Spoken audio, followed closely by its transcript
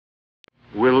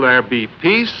Will there be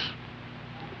peace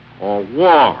or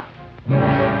war? In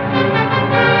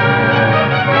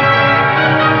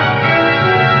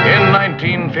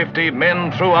 1950,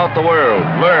 men throughout the world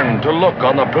learned to look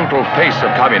on the brutal face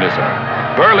of communism.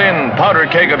 Berlin, powder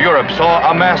keg of Europe,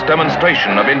 saw a mass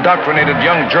demonstration of indoctrinated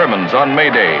young Germans on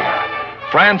May Day.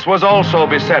 France was also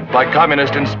beset by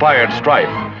communist-inspired strife.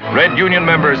 Red Union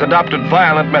members adopted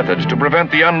violent methods to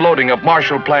prevent the unloading of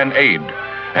Marshall Plan aid.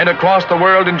 And across the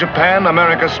world in Japan,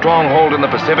 America's stronghold in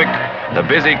the Pacific, the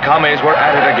busy commies were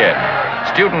at it again.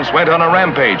 Students went on a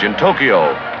rampage in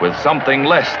Tokyo with something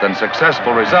less than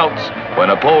successful results when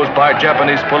opposed by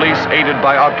Japanese police aided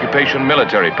by occupation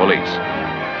military police.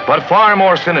 But far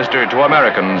more sinister to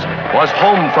Americans was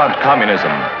home front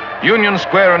communism. Union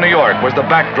Square in New York was the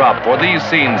backdrop for these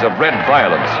scenes of red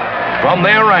violence. From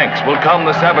their ranks will come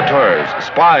the saboteurs,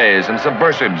 spies, and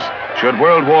subversives should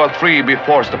World War III be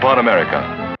forced upon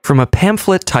America. From a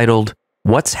pamphlet titled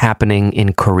What's Happening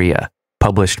in Korea,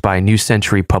 published by New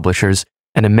Century Publishers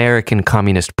and American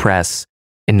Communist Press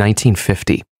in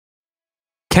 1950.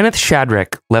 Kenneth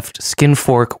Shadrach left Skin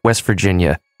Fork, West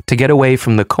Virginia to get away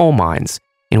from the coal mines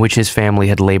in which his family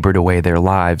had labored away their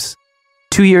lives.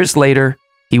 2 years later,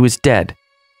 he was dead,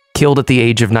 killed at the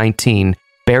age of 19,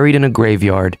 buried in a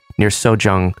graveyard near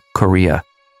Su-kyoung, Korea.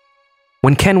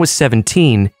 When Ken was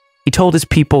 17, he told his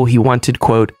people he wanted,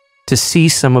 quote, to see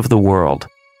some of the world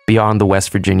beyond the West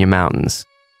Virginia mountains.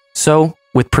 So,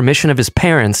 with permission of his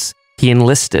parents, he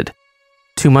enlisted.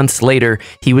 2 months later,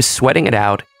 he was sweating it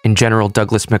out in General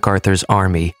Douglas MacArthur's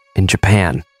army in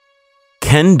Japan.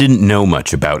 Ken didn't know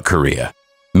much about Korea.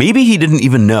 Maybe he didn't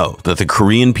even know that the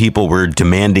Korean people were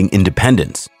demanding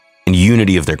independence and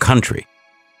unity of their country.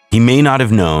 He may not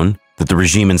have known that the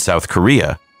regime in South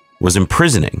Korea was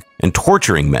imprisoning and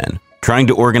torturing men trying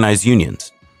to organize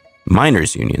unions.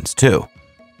 Miners' unions, too.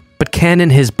 But Ken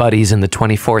and his buddies in the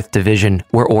 24th Division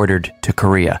were ordered to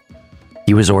Korea.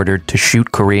 He was ordered to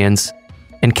shoot Koreans,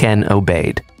 and Ken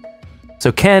obeyed.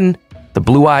 So Ken, the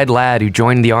blue-eyed lad who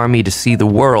joined the army to see the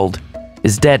world,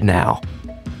 is dead now,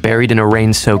 buried in a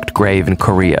rain-soaked grave in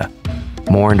Korea,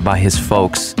 mourned by his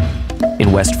folks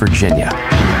in West Virginia.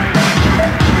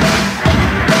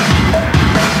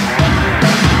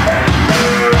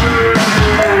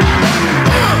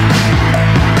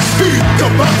 Speak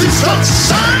about this love,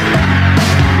 son.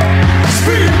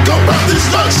 Speak about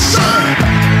this love, son.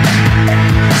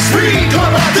 Speak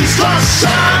about this love,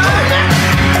 son.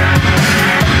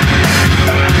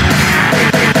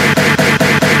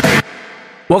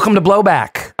 Welcome to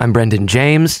Blowback. I'm Brendan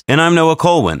James. And I'm Noah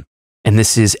Colwyn. And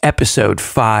this is episode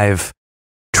 5,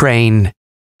 Train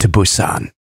to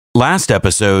Busan. Last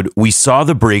episode, we saw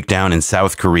the breakdown in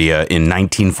South Korea in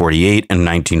 1948 and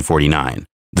 1949,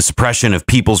 the suppression of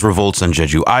people's revolts on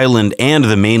Jeju Island and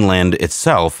the mainland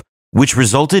itself, which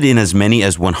resulted in as many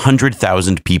as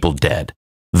 100,000 people dead,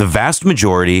 the vast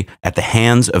majority at the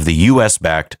hands of the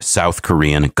US-backed South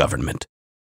Korean government.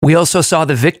 We also saw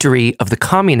the victory of the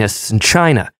communists in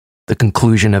China, the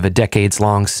conclusion of a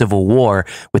decades-long civil war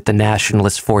with the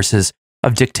nationalist forces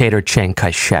of dictator Chiang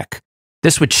Kai-shek.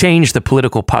 This would change the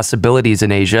political possibilities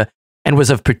in Asia and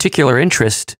was of particular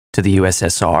interest to the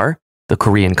USSR, the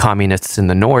Korean communists in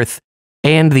the north,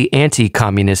 and the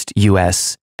anti-communist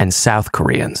US and South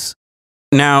Koreans.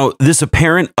 Now, this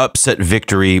apparent upset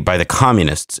victory by the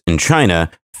communists in China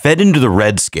fed into the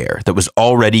Red Scare that was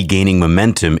already gaining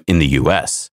momentum in the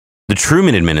US. The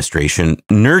Truman administration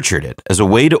nurtured it as a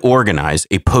way to organize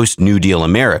a post-New Deal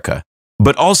America,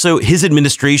 but also his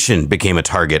administration became a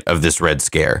target of this Red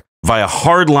Scare via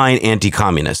hardline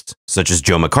anti-communists such as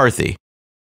Joe McCarthy.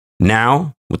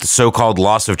 Now, with the so-called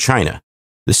loss of China,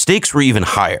 the stakes were even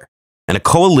higher, and a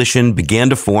coalition began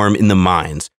to form in the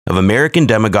minds of American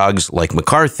demagogues like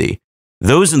McCarthy,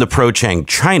 those in the pro-Chiang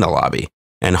China lobby,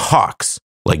 and hawks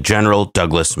like General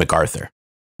Douglas MacArthur.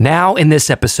 Now, in this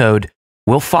episode,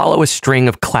 we'll follow a string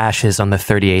of clashes on the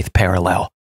 38th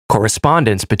parallel,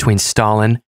 correspondence between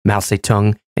Stalin, Mao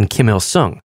Zedong, and Kim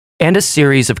Il-sung, and a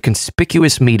series of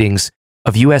conspicuous meetings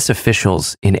of US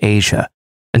officials in Asia,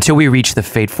 until we reach the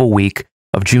fateful week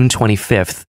of June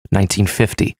 25th,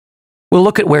 1950. We'll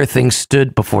look at where things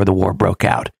stood before the war broke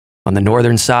out, on the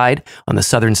northern side, on the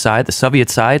southern side, the Soviet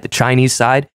side, the Chinese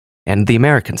side, and the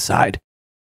American side.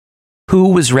 Who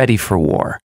was ready for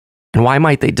war? And why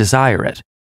might they desire it?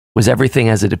 Was everything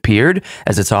as it appeared,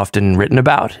 as it's often written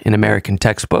about in American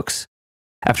textbooks?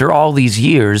 After all these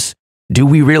years, do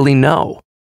we really know?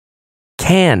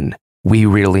 Can we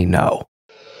really know?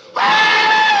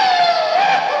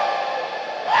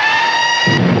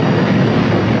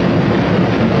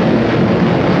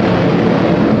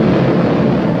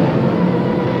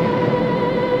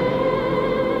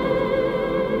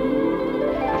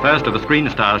 first of the screen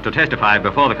stars to testify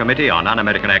before the Committee on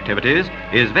Un-American Activities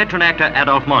is veteran actor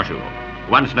Adolphe Menjou.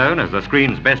 Once known as the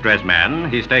screen's best-dressed man,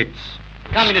 he states,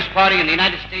 "The Communist Party in the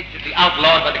United States should be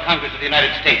outlawed by the Congress of the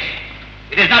United States.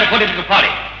 It is not a political party.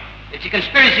 It's a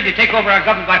conspiracy to take over our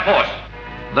government by force."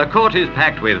 The court is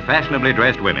packed with fashionably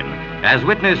dressed women, as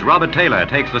witness Robert Taylor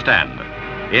takes the stand.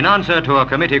 In answer to a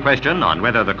committee question on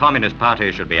whether the Communist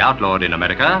Party should be outlawed in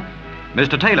America,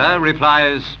 Mr. Taylor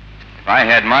replies, "If I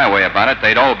had my way about it,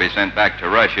 they'd all be sent back to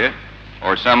Russia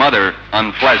or some other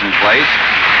unpleasant place."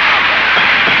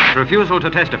 Refusal to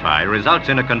testify results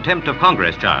in a contempt of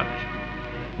Congress charge.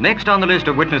 Next on the list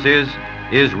of witnesses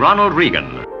is Ronald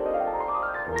Reagan.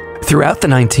 Throughout the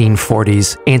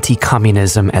 1940s,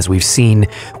 anti-communism, as we've seen,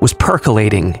 was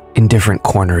percolating in different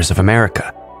corners of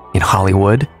America, in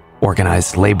Hollywood,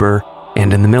 organized labor,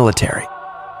 and in the military.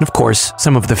 And of course,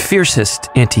 some of the fiercest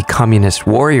anti-communist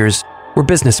warriors were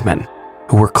businessmen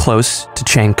who were close to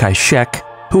Chiang Kai-shek,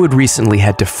 who had recently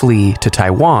had to flee to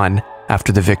Taiwan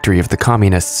after the victory of the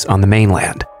communists on the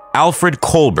mainland. Alfred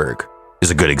Kohlberg is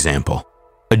a good example.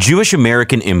 A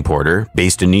Jewish-American importer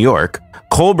based in New York,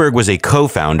 Kohlberg was a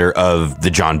co-founder of the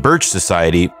John Birch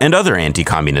Society and other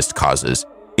anti-communist causes,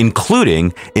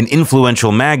 including an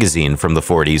influential magazine from the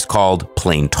 40s called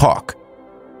Plain Talk.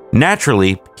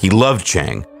 Naturally, he loved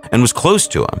Chiang and was close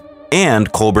to him,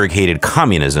 and Kohlberg hated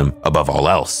communism above all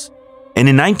else. And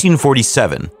in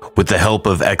 1947, with the help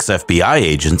of ex-FBI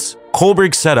agents,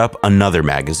 Kohlberg set up another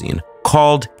magazine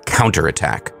called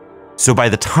Counterattack. So by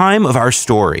the time of our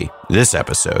story, this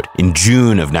episode, in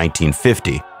June of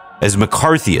 1950, as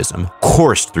McCarthyism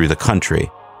coursed through the country,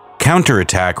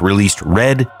 Counterattack released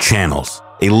Red Channels,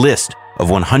 a list of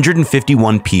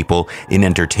 151 people in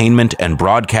entertainment and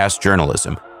broadcast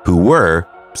journalism who were,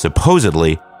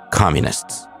 supposedly,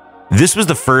 communists. This was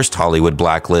the first Hollywood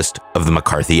blacklist of the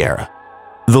McCarthy era.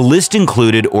 The list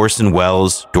included Orson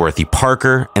Welles, Dorothy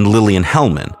Parker, and Lillian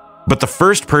Hellman, but the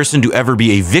first person to ever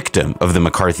be a victim of the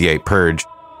McCarthyite purge,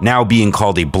 now being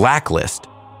called a blacklist,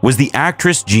 was the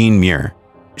actress Jean Muir.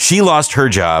 She lost her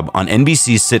job on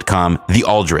NBC's sitcom The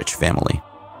Aldrich Family.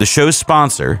 The show's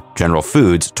sponsor, General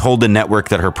Foods, told the network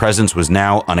that her presence was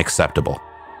now unacceptable.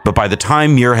 But by the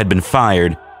time Muir had been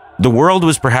fired, the world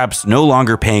was perhaps no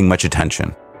longer paying much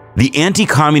attention. The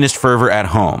anti-communist fervor at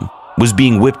home was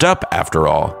being whipped up, after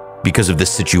all, because of the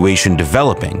situation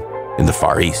developing in the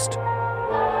Far East.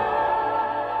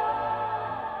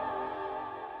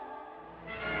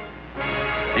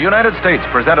 The United States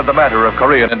presented the matter of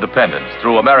Korean independence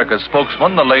through America's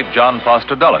spokesman, the late John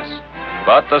Foster Dulles.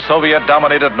 But the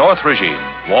Soviet-dominated North regime,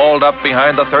 walled up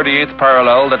behind the 38th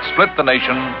parallel that split the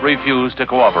nation, refused to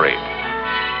cooperate.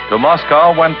 To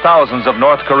Moscow went thousands of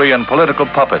North Korean political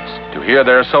puppets to hear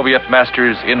their Soviet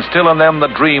masters instill in them the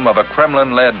dream of a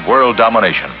Kremlin-led world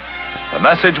domination. The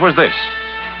message was this: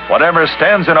 whatever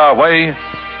stands in our way,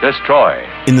 destroy.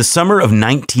 In the summer of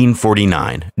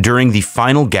 1949, during the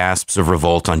final gasps of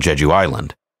revolt on Jeju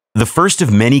Island, the first of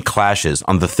many clashes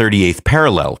on the 38th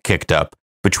parallel kicked up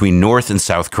between North and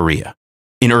South Korea.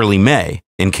 In early May,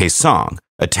 in Kaesong,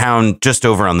 a town just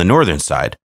over on the northern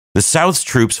side, the South's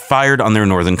troops fired on their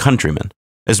northern countrymen.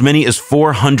 As many as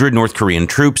 400 North Korean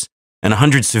troops and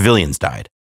 100 civilians died,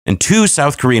 and 2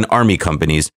 South Korean army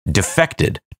companies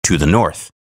defected to the north.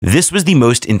 This was the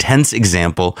most intense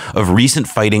example of recent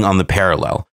fighting on the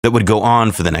parallel that would go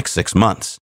on for the next 6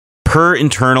 months. Per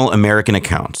internal American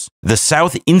accounts, the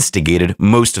South instigated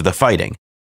most of the fighting.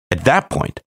 At that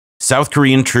point, South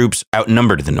Korean troops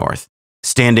outnumbered the North,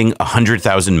 standing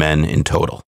 100,000 men in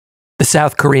total. The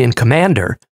South Korean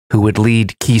commander, who would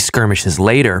lead key skirmishes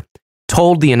later,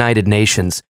 told the United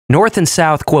Nations, North and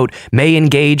South, quote, may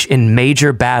engage in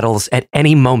major battles at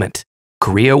any moment.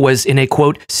 Korea was in a,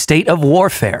 quote, state of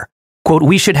warfare. Quote,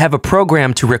 we should have a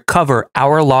program to recover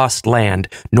our lost land,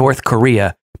 North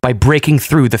Korea, by breaking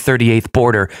through the 38th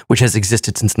border, which has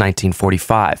existed since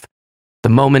 1945. The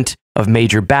moment of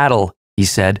major battle, he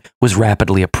said, was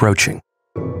rapidly approaching.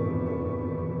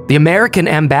 The American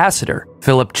ambassador,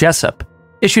 Philip Jessup,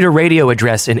 issued a radio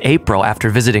address in April after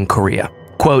visiting Korea.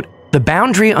 Quote, the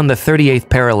boundary on the 38th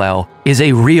parallel is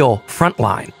a real front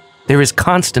line. There is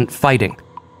constant fighting.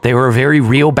 They were very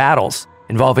real battles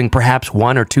involving perhaps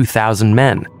 1,000 or 2,000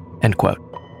 men, end quote.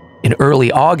 In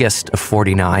early August of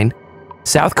 49,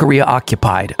 South Korea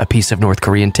occupied a piece of North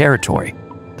Korean territory.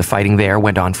 The fighting there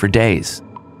went on for days.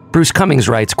 Bruce Cummings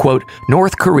writes, quote,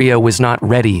 North Korea was not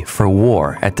ready for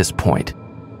war at this point.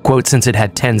 Quote, since it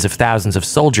had tens of thousands of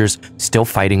soldiers still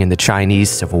fighting in the Chinese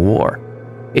Civil War.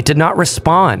 It did not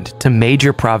respond to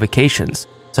major provocations,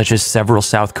 such as several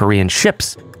South Korean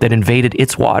ships that invaded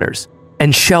its waters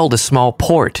and shelled a small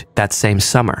port that same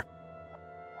summer.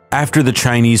 After the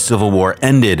Chinese Civil War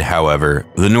ended, however,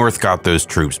 the North got those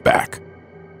troops back.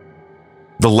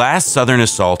 The last Southern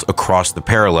assault across the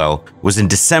parallel was in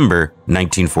December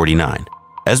 1949.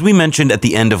 As we mentioned at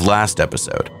the end of last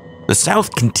episode, the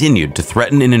South continued to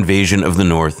threaten an invasion of the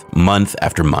North month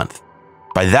after month.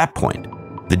 By that point,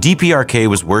 the DPRK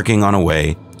was working on a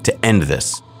way to end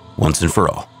this once and for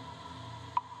all.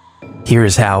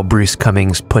 Here's how Bruce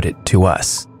Cummings put it to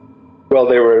us. Well,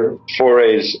 there were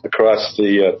forays across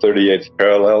the 38th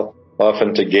parallel,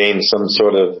 often to gain some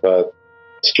sort of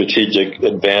strategic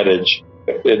advantage.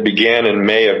 It began in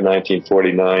May of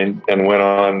 1949 and went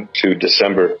on to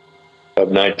December of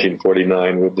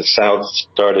 1949, with the South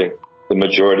starting the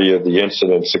majority of the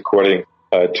incidents, according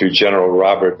to General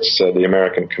Roberts, the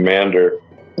American commander.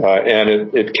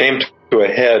 And it came to a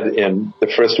head in the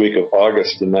first week of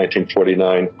August in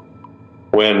 1949,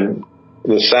 when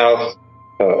the South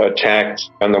attacked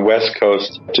on the West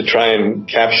Coast to try and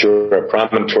capture a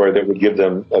promontory that would give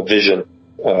them a vision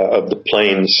of the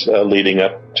plains leading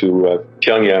up to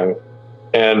Pyongyang.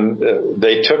 And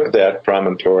they took that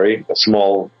promontory, a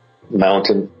small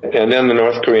mountain, and then the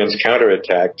North Koreans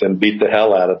counterattacked and beat the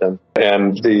hell out of them.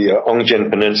 And the Ongjin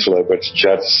Peninsula, which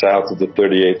juts south of the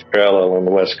 38th parallel on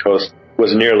the West Coast,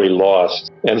 was nearly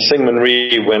lost. And Syngman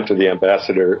Rhee went to the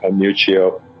ambassador,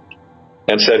 Muccio,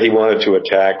 and said he wanted to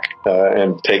attack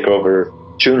and take over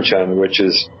Chuncheon, which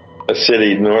is a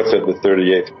city north of the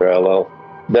 38th parallel.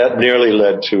 That nearly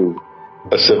led to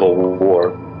a civil war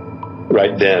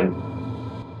right then.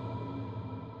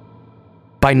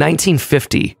 By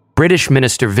 1950, British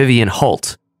Minister Vivian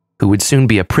Holt, who would soon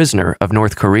be a prisoner of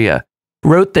North Korea,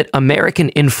 wrote that American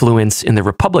influence in the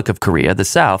Republic of Korea, the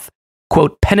South,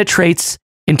 quote, penetrates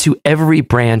into every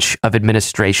branch of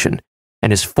administration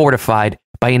and is fortified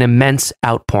by an immense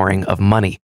outpouring of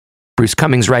money. Bruce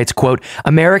Cummings writes, quote,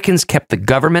 Americans kept the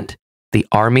government, the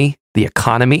army, the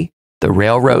economy, the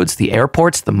railroads, the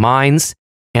airports, the mines,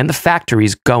 and the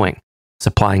factories going,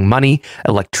 supplying money,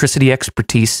 electricity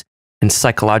expertise, and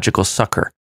psychological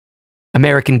succor.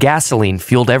 American gasoline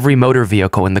fueled every motor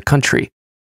vehicle in the country.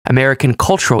 American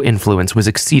cultural influence was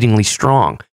exceedingly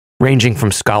strong, ranging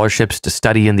from scholarships to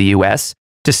study in the U.S.,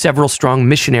 to several strong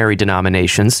missionary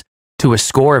denominations, to a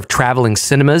score of traveling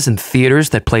cinemas and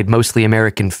theaters that played mostly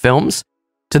American films,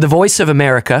 to the Voice of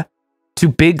America, to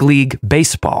Big League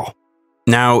Baseball.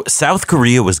 Now, South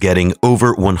Korea was getting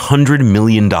over $100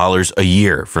 million a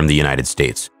year from the United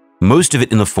States, most of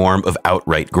it in the form of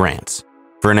outright grants.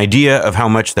 For an idea of how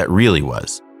much that really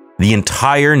was, the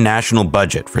entire national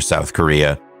budget for South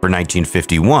Korea for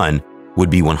 1951 would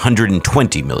be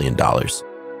 $120 million.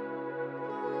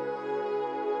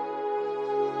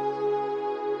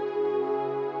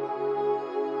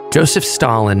 Joseph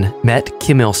Stalin met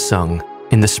Kim Il-sung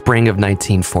in the spring of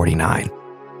 1949.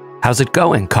 "How's it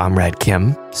going, Comrade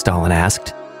Kim?" Stalin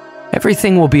asked.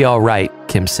 "Everything will be all right,"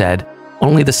 Kim said.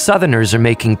 "Only the Southerners are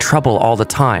making trouble all the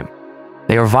time.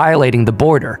 They are violating the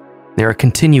border. There are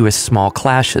continuous small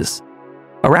clashes."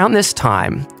 Around this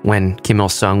time, when Kim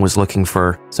Il-sung was looking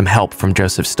for some help from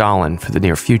Joseph Stalin for the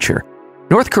near future,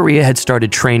 North Korea had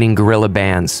started training guerrilla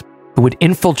bands who would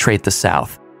infiltrate the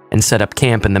South and set up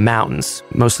camp in the mountains,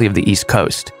 mostly of the East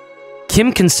Coast.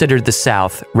 Kim considered the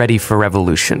South ready for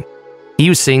revolution. He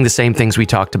was seeing the same things we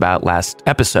talked about last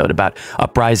episode, about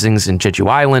uprisings in Jeju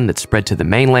Island that spread to the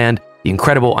mainland, the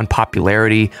incredible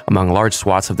unpopularity among large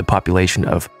swaths of the population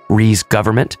of Rhee's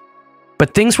government.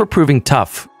 But things were proving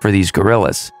tough for these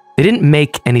guerrillas. They didn't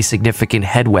make any significant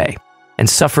headway and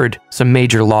suffered some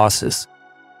major losses.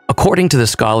 According to the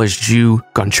scholars Zhu,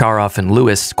 Goncharov, and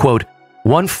Lewis, quote,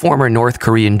 one former North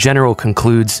Korean general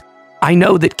concludes, "I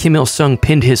know that Kim Il-sung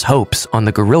pinned his hopes on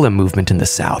the guerrilla movement in the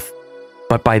South.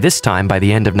 But by this time, by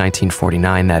the end of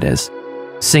 1949 that is,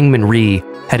 Syngman Rhee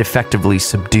had effectively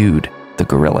subdued the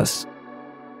guerrillas."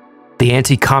 The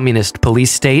anti-communist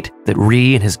police state that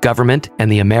Rhee and his government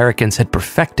and the Americans had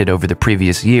perfected over the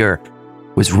previous year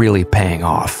was really paying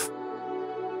off.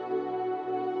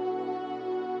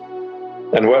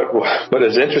 And what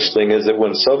is interesting is that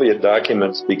when Soviet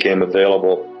documents became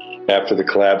available after the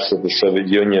collapse of the Soviet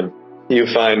Union, you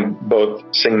find both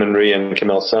Syngman Rhee and Kim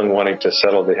Il-sung wanting to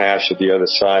settle the hash at the other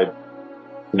side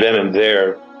then and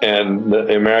there. And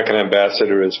the American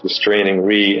ambassador is restraining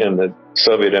Rhee, and the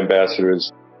Soviet ambassador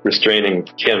is restraining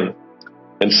Kim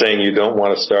and saying you don't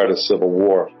want to start a civil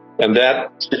war. And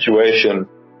that situation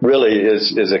really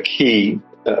is a key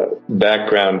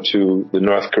background to the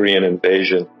North Korean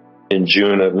invasion in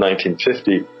June of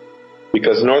 1950,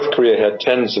 because North Korea had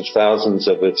tens of thousands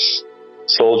of its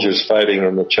soldiers fighting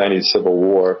in the Chinese Civil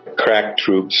War, crack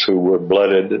troops who were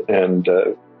blooded and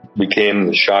became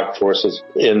the shock forces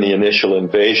in the initial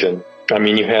invasion. I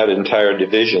mean, you had entire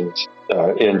divisions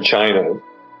in China.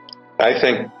 I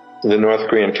think the North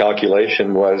Korean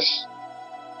calculation was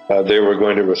they were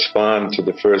going to respond to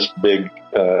the first big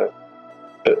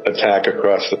attack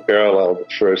across the parallel, the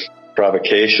first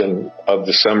provocation of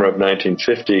the summer of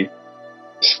 1950.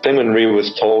 Syngman Rhee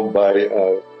was told by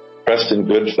Preston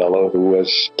Goodfellow, who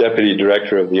was deputy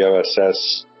director of the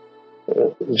OSS,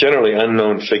 generally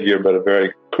unknown figure, but a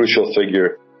very crucial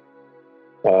figure,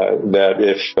 that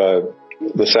if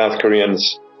the South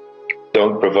Koreans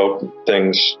don't provoke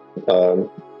things,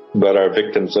 but are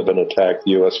victims of an attack,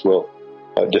 the U.S. will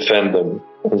defend them.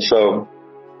 And so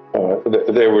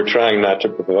they were trying not to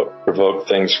provoke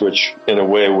things, which in a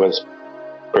way was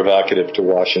provocative to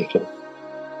Washington.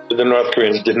 The North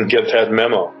Koreans didn't get that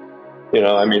memo. You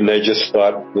know, I mean, they just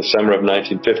thought the summer of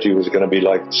 1950 was going to be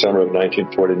like the summer of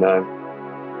 1949.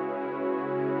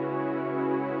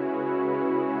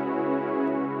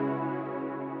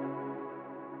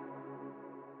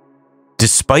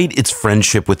 Despite its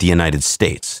friendship with the United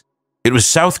States, it was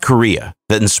South Korea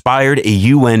that inspired a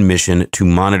UN mission to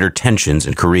monitor tensions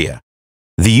in Korea.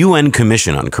 The UN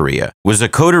Commission on Korea was a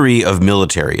coterie of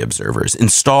military observers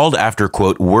installed after,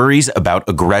 quote, worries about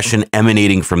aggression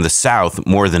emanating from the South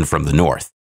more than from the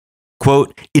North.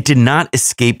 Quote, it did not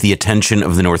escape the attention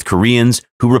of the North Koreans,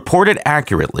 who reported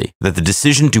accurately that the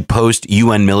decision to post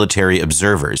UN military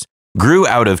observers grew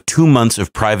out of 2 months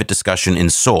of private discussion in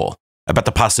Seoul about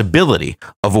the possibility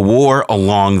of a war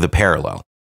along the parallel.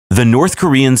 The North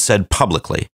Koreans said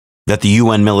publicly that the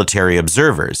UN military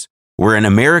observers were an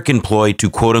American ploy to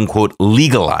quote-unquote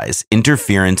legalize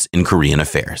interference in Korean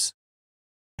affairs.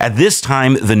 At this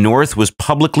time, the North was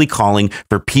publicly calling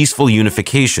for peaceful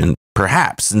unification,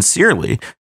 perhaps sincerely,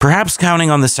 perhaps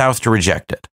counting on the South to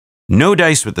reject it. No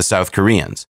dice with the South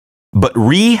Koreans. But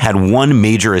Rhee had one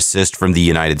major assist from the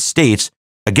United States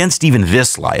against even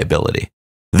this liability.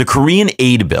 The Korean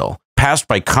Aid Bill, passed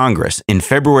by Congress in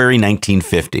February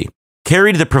 1950,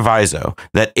 carried the proviso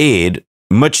that aid,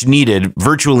 much needed,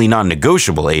 virtually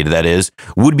non-negotiable aid, that is,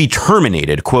 would be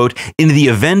terminated, quote, in the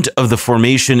event of the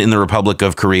formation in the Republic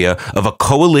of Korea of a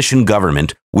coalition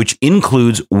government which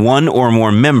includes one or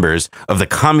more members of the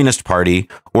Communist Party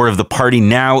or of the party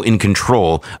now in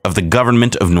control of the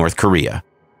government of North Korea.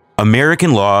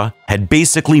 American law had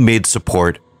basically made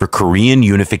support for Korean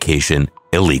unification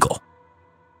illegal.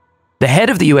 The head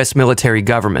of the U.S. military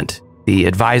government, the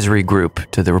advisory group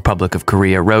to the Republic of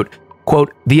Korea, wrote,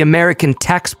 quote, the American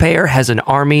taxpayer has an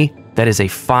army that is a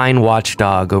fine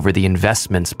watchdog over the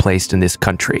investments placed in this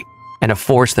country, and a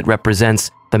force that represents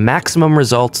the maximum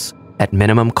results at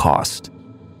minimum cost.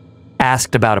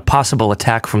 Asked about a possible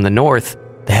attack from the North,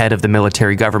 the head of the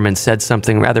military government said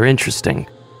something rather interesting.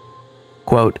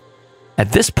 Quote,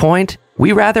 at this point,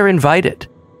 we rather invite it.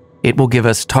 It will give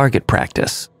us target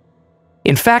practice.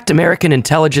 In fact, American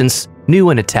intelligence knew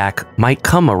an attack might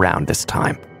come around this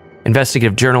time.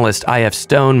 Investigative journalist I.F.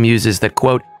 Stone muses that,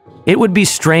 quote, it would be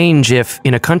strange if,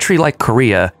 in a country like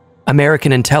Korea,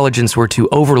 American intelligence were to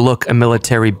overlook a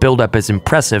military buildup as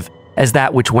impressive as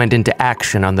that which went into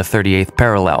action on the 38th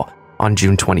parallel on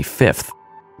June 25th.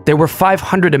 There were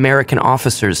 500 American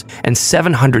officers and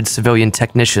 700 civilian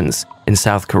technicians in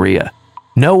South Korea.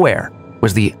 Nowhere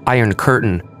was the Iron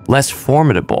Curtain less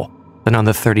formidable than on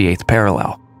the 38th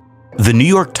parallel. The New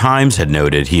York Times had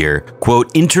noted here,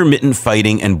 quote, intermittent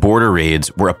fighting and border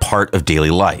raids were a part of daily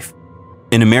life.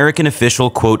 An American official,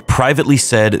 quote, privately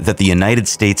said that the United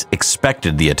States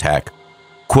expected the attack.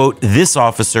 Quote, this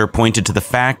officer pointed to the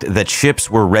fact that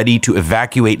ships were ready to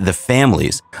evacuate the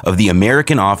families of the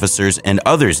American officers and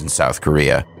others in South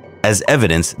Korea as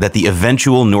evidence that the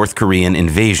eventual North Korean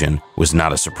invasion was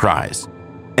not a surprise.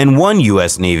 And one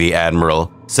U.S. Navy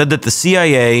admiral said that the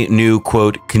CIA knew,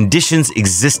 quote, conditions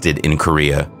existed in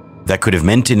Korea that could have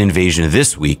meant an invasion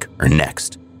this week or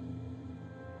next.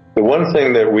 The one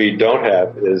thing that we don't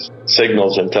have is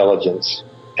signals intelligence.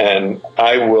 And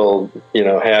I will,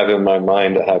 have in my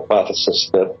mind a hypothesis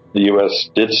that the U.S.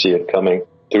 did see it coming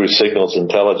through signals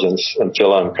intelligence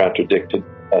until I'm contradicted,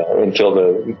 until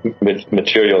the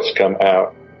materials come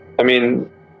out. I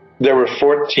mean, there were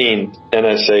 14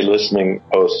 NSA listening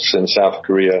posts in South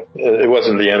Korea. It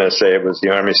wasn't the NSA, it was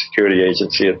the Army Security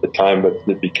Agency at the time, but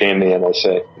it became the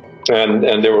NSA.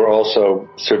 And there were also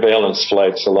surveillance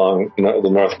flights along the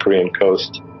North Korean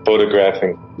coast,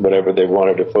 photographing whatever they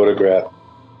wanted to photograph.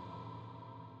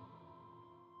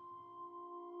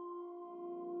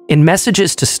 In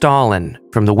messages to Stalin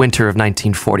from the winter of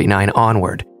 1949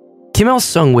 onward, Kim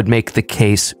Il-sung would make the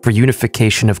case for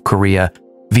unification of Korea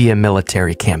via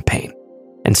military campaign.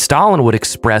 and Stalin would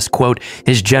express, quote,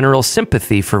 his general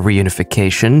sympathy for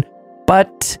reunification,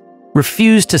 but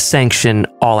refused to sanction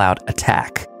all-out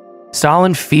attack.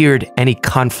 Stalin feared any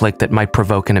conflict that might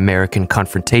provoke an American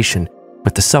confrontation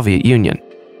with the Soviet Union.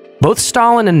 Both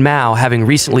Stalin and Mao, having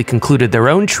recently concluded their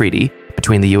own treaty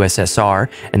between the USSR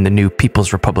and the new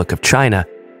People's Republic of China,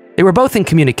 they were both in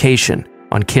communication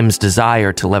on Kim's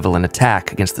desire to level an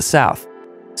attack against the South.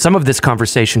 Some of this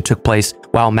conversation took place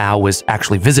while Mao was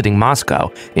actually visiting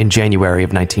Moscow in January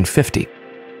of 1950.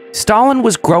 Stalin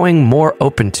was growing more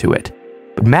open to it,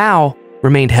 but Mao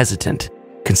remained hesitant,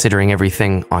 considering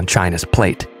everything on China's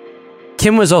plate.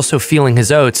 Kim was also feeling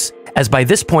his oats, as by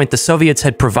this point the Soviets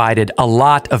had provided a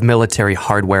lot of military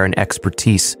hardware and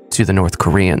expertise to the North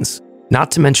Koreans, not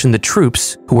to mention the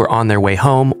troops who were on their way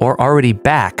home or already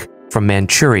back from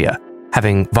Manchuria,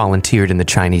 having volunteered in the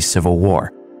Chinese Civil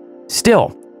War.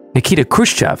 Still, Nikita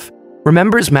Khrushchev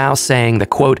remembers Mao saying that,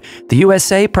 quote, the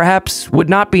USA perhaps would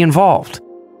not be involved,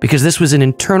 because this was an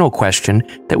internal question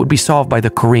that would be solved by the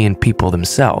Korean people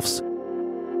themselves.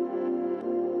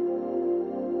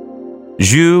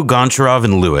 Zhu, Goncharov,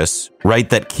 and Lewis write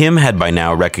that Kim had by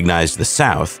now recognized the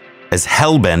South as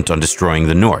hell-bent on destroying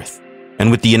the North,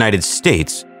 and with the United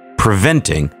States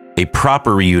preventing a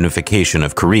proper reunification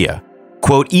of Korea.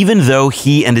 Quote, even though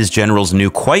he and his generals knew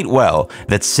quite well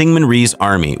that Syngman Rhee's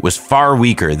army was far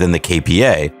weaker than the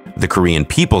KPA, the Korean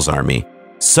People's Army,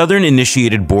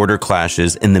 Southern-initiated border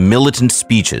clashes and the militant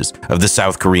speeches of the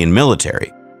South Korean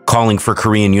military, calling for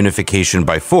Korean unification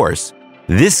by force,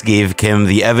 this gave Kim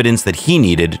the evidence that he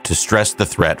needed to stress the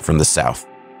threat from the South.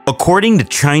 According to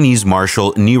Chinese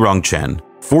Marshal Ni Rongchen,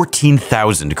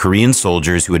 14,000 Korean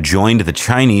soldiers who had joined the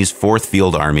Chinese 4th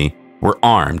Field Army were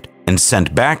armed and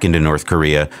sent back into North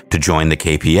Korea to join the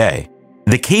KPA.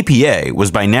 The KPA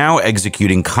was by now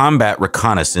executing combat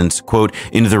reconnaissance, quote,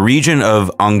 in the region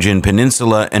of Ongjin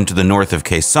Peninsula and to the north of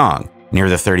Kaesong, near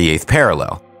the 38th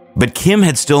parallel. But Kim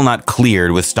had still not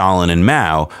cleared with Stalin and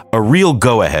Mao a real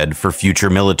go-ahead for future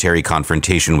military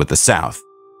confrontation with the South.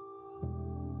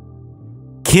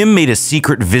 Kim made a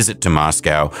secret visit to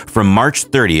Moscow from March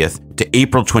 30th to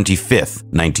April 25th,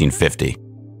 1950.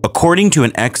 According to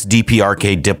an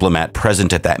ex-DPRK diplomat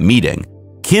present at that meeting,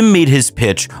 Kim made his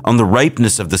pitch on the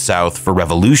ripeness of the South for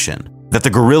revolution, that the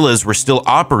guerrillas were still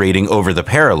operating over the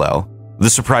parallel, the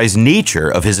surprise nature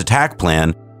of his attack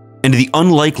plan, and the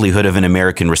unlikelihood of an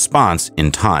American response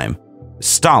in time.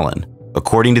 Stalin,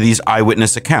 according to these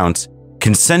eyewitness accounts,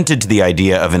 consented to the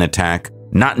idea of an attack,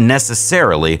 not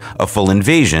necessarily a full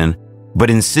invasion,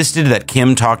 but insisted that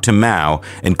Kim talk to Mao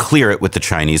and clear it with the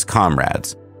Chinese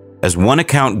comrades. As one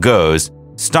account goes,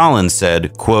 Stalin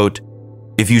said, quote,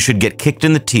 if you should get kicked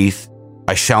in the teeth,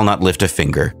 I shall not lift a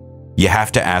finger. You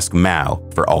have to ask Mao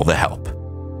for all the help.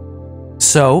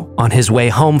 So, on his way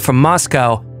home from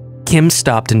Moscow, Kim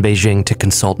stopped in Beijing to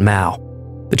consult Mao.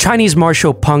 The Chinese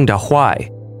Marshal Peng Dehuai,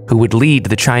 who would lead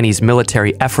the Chinese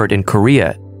military effort in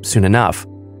Korea soon enough,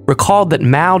 recalled that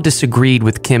Mao disagreed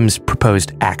with Kim's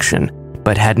proposed action,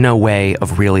 but had no way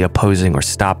of really opposing or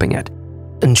stopping it.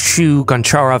 And Zhu,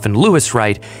 Goncharov, and Lewis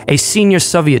write, a senior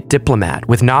Soviet diplomat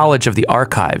with knowledge of the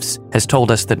archives has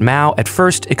told us that Mao at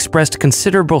first expressed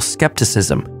considerable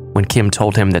skepticism when Kim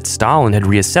told him that Stalin had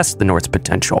reassessed the North's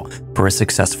potential for a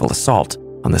successful assault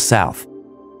on the South.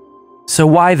 So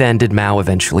why then did Mao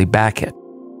eventually back it?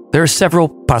 There are several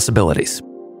possibilities.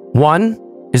 One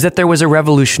is that there was a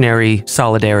revolutionary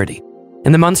solidarity.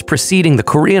 In the months preceding the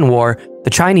Korean War, the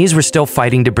Chinese were still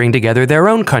fighting to bring together their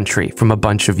own country from a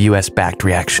bunch of US-backed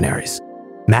reactionaries.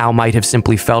 Mao might have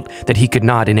simply felt that he could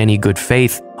not in any good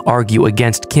faith argue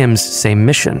against Kim's same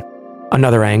mission.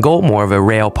 Another angle, more of a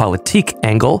realpolitik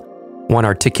angle, one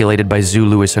articulated by Zhu,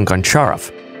 Lewis, and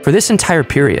Goncharov. For this entire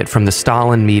period, from the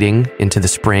Stalin meeting into the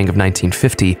spring of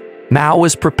 1950, Mao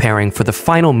was preparing for the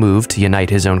final move to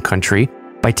unite his own country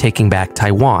by taking back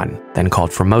Taiwan, then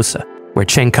called Formosa, where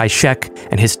Chiang Kai-shek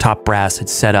and his top brass had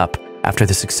set up after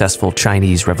the successful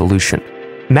Chinese Revolution.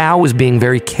 Mao was being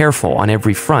very careful on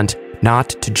every front not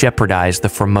to jeopardize the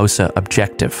Formosa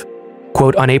objective.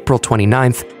 Quote, on April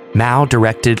 29th, Mao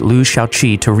directed Liu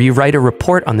Shaoqi to rewrite a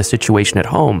report on the situation at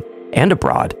home and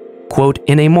abroad, quote,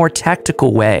 in a more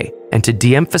tactical way, and to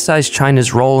de-emphasize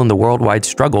China's role in the worldwide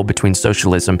struggle between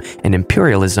socialism and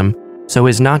imperialism so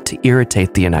as not to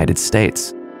irritate the United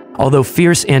States. Although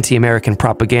fierce anti-American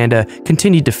propaganda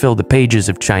continued to fill the pages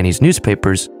of Chinese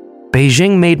newspapers,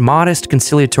 Beijing made modest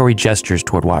conciliatory gestures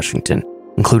toward Washington,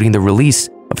 including the release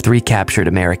of 3 captured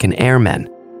American airmen.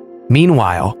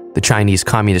 Meanwhile, the Chinese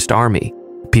Communist Army,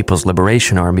 People's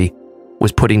Liberation Army,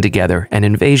 was putting together an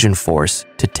invasion force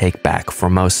to take back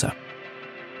Formosa.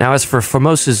 Now, as for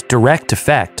Formosa's direct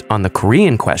effect on the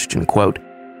Korean question, quote,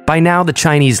 by now the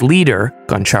Chinese leader,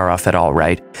 Goncharov et al.,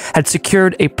 right, had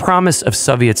secured a promise of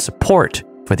Soviet support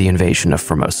for the invasion of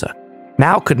Formosa.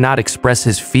 Mao could not express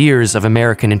his fears of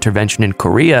American intervention in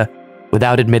Korea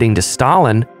without admitting to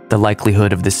Stalin the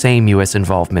likelihood of the same U.S.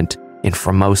 involvement in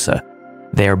Formosa,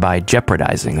 thereby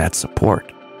jeopardizing that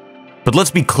support. But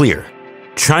let's be clear,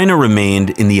 China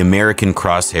remained in the American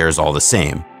crosshairs all the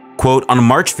same. Quote, on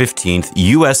March 15th,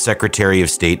 U.S. Secretary of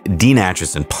State Dean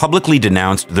Acheson publicly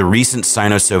denounced the recent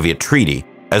Sino-Soviet treaty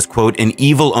as, quote, an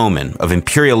evil omen of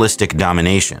imperialistic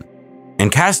domination,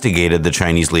 and castigated the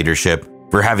Chinese leadership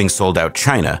for having sold out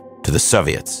China to the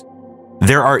Soviets.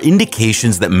 There are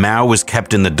indications that Mao was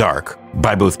kept in the dark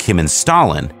by both Kim and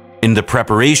Stalin in the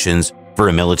preparations for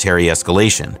a military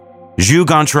escalation. Zhu,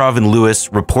 Goncharov, and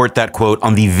Lewis report that, quote,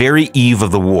 on the very eve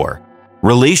of the war,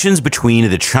 relations between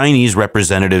the Chinese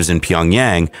representatives in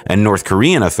Pyongyang and North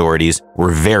Korean authorities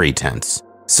were very tense.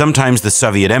 Sometimes the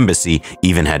Soviet embassy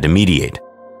even had to mediate.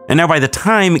 And now by the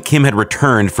time Kim had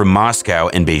returned from Moscow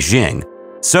and Beijing,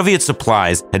 Soviet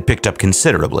supplies had picked up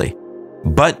considerably.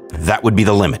 But that would be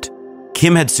the limit.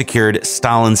 Kim had secured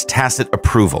Stalin's tacit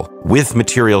approval with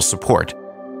material support,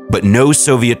 but no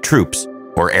Soviet troops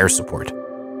or air support.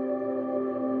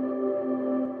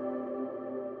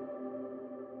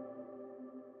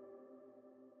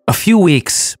 A few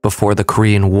weeks before the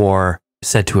Korean War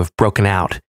said to have broken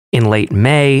out, in late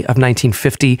May of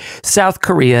 1950, South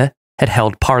Korea had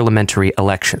held parliamentary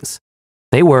elections.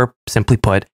 They were, simply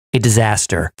put, a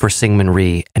disaster for Syngman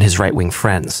Rhee and his right-wing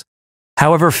friends.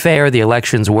 However fair the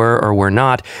elections were or were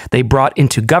not, they brought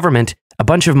into government a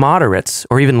bunch of moderates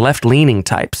or even left-leaning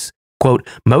types, quote,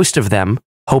 most of them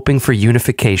hoping for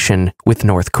unification with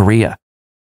North Korea.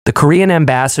 The Korean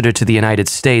ambassador to the United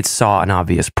States saw an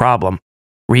obvious problem.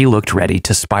 Rhee looked ready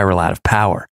to spiral out of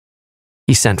power.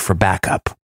 He sent for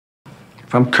backup.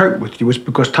 If I'm curt with you, it's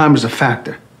because time is a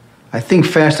factor. I think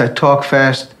fast, I talk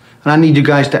fast, and I need you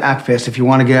guys to act fast if you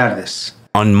want to get out of this.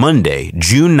 On Monday,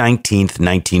 June 19th,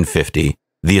 1950,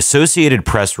 the Associated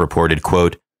Press reported,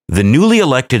 quote, the newly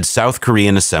elected South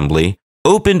Korean Assembly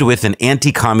opened with an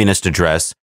anti-communist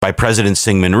address by President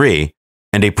Syngman Rhee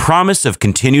and a promise of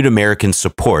continued American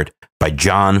support by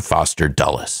John Foster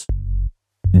Dulles.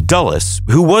 Dulles,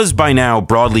 who was by now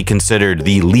broadly considered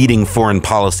the leading foreign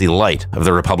policy light of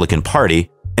the Republican Party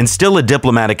and still a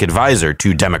diplomatic advisor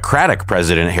to Democratic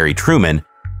President Harry Truman,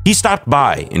 he stopped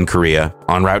by in Korea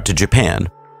en route to Japan.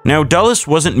 Now, Dulles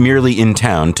wasn't merely in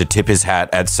town to tip his hat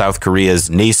at South Korea's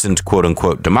nascent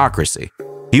quote-unquote democracy.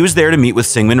 He was there to meet with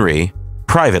Syngman Rhee,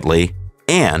 privately,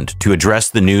 and to address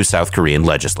the new South Korean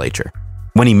legislature.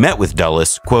 When he met with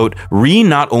Dulles, quote, Rhee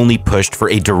not only pushed for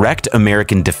a direct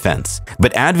American defense,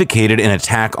 but advocated an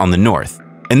attack on the North.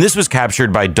 And this was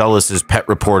captured by Dulles' pet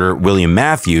reporter William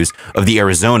Matthews of the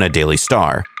Arizona Daily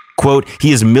Star. Quote,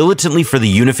 he is militantly for the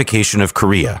unification of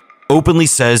Korea, openly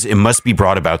says it must be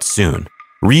brought about soon.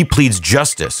 Rhee pleads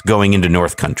justice going into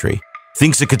North Country,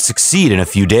 thinks it could succeed in a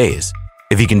few days.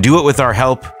 If he can do it with our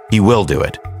help, he will do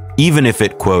it, even if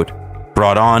it, quote,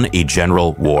 brought on a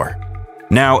general war.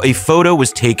 Now, a photo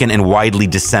was taken and widely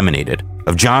disseminated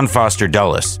of John Foster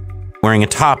Dulles wearing a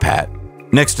top hat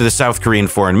next to the South Korean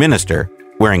foreign minister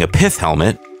wearing a pith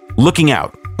helmet looking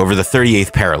out over the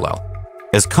 38th parallel.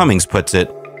 As Cummings puts it,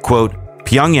 quote,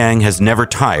 Pyongyang has never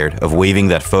tired of waving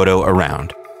that photo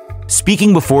around.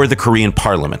 Speaking before the Korean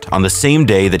parliament on the same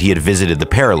day that he had visited the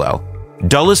parallel,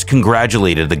 Dulles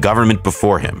congratulated the government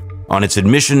before him on its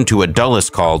admission to what Dulles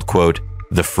called, quote,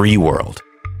 the free world.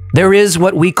 There is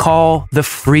what we call the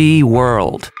free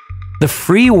world. The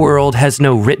free world has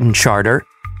no written charter,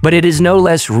 but it is no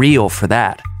less real for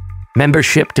that.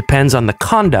 Membership depends on the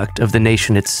conduct of the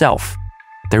nation itself.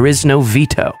 There is no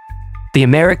veto. The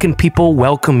American people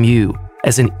welcome you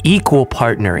as an equal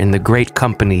partner in the great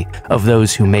company of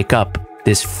those who make up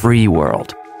this free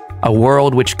world, a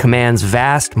world which commands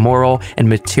vast moral and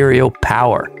material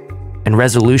power and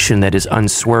resolution that is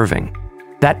unswerving.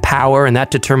 That power and that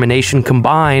determination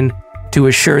combine to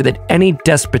assure that any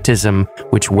despotism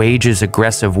which wages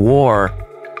aggressive war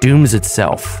dooms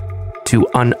itself to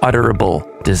unutterable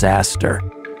disaster.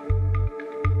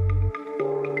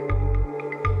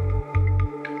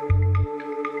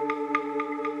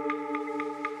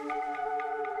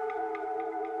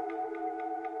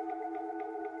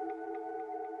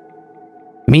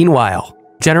 Meanwhile,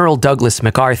 General Douglas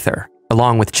MacArthur,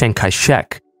 along with Chiang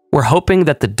Kai-shek, were hoping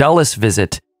that the Dulles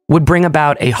visit would bring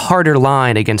about a harder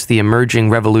line against the emerging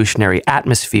revolutionary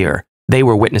atmosphere they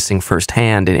were witnessing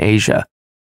firsthand in Asia.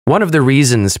 One of the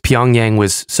reasons Pyongyang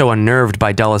was so unnerved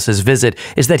by Dulles' visit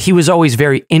is that he was always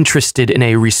very interested in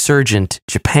a resurgent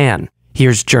Japan.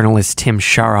 Here's journalist Tim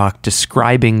Sharrock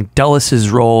describing Dulles'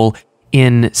 role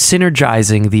in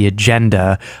synergizing the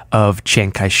agenda of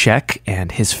Chiang Kai-shek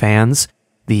and his fans,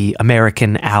 the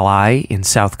American ally in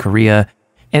South Korea,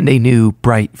 and a new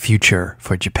bright future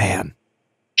for Japan.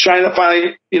 China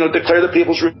finally, declared the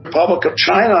People's Republic of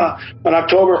China on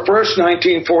October 1st,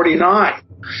 1949.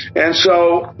 And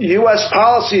so U.S.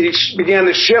 policy began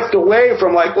to shift away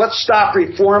from let's stop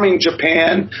reforming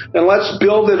Japan and let's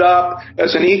build it up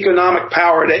as an economic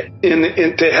power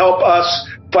to help us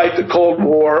fight the Cold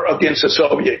War against the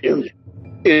Soviet Union.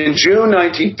 In June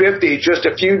 1950, just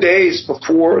a few days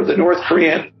before the North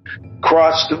Korean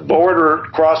crossed the border,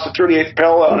 crossed the 38th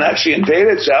parallel and actually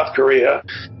invaded South Korea,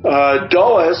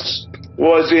 Dulles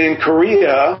was in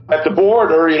Korea at the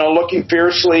border, looking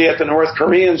fiercely at the North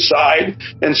Korean side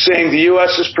and saying the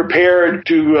U.S. is prepared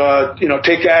to,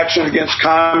 take action against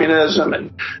communism and,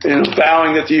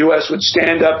 vowing that the U.S. would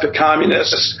stand up to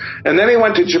communists. And then he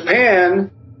went to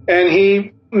Japan and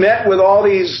he met with all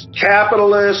these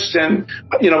capitalists and,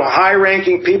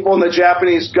 high-ranking people in the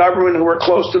Japanese government who were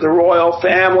close to the royal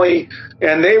family.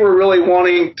 And they were really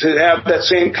wanting to have that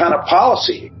same kind of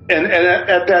policy. And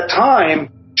at that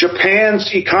time,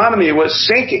 Japan's economy was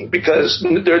sinking because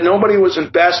nobody was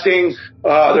investing.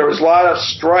 There was a lot of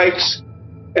strikes.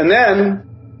 And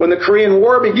then when the Korean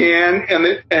War began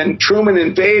and Truman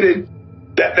invaded,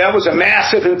 that was a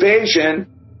massive invasion,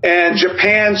 and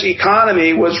Japan's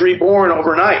economy was reborn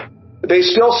overnight. They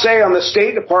still say on the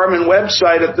State Department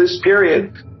website of this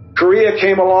period, Korea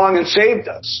came along and saved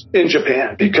us in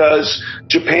Japan because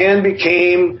Japan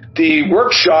became the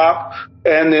workshop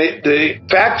and the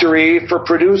factory for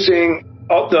producing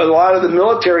a lot of the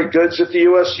military goods that the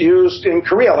U.S. used in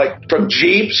Korea, like from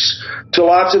jeeps to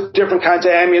lots of different kinds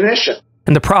of ammunition.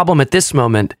 And the problem at this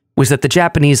moment was that the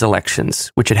Japanese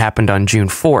elections, which had happened on June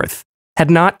 4th,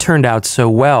 had not turned out so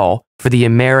well for the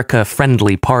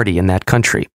America-friendly party in that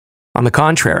country. On the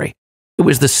contrary, it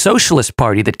was the Socialist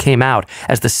Party that came out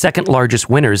as the second largest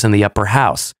winners in the upper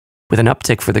house, with an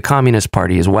uptick for the Communist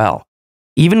Party as well.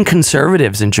 Even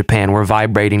conservatives in Japan were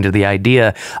vibrating to the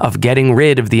idea of getting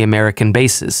rid of the American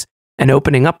bases and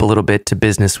opening up a little bit to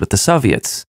business with the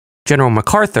Soviets. General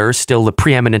MacArthur, still the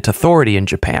preeminent authority in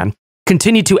Japan,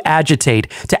 continued to agitate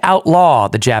to outlaw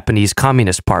the Japanese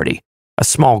Communist Party. A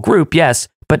small group, yes,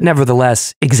 but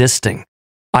nevertheless existing.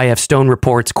 I.F. Stone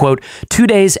reports, quote, 2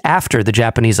 days after the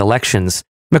Japanese elections,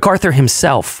 MacArthur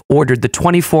himself ordered the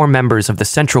 24 members of the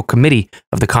Central Committee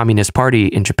of the Communist Party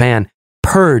in Japan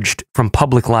purged from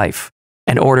public life,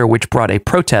 an order which brought a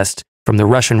protest from the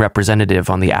Russian representative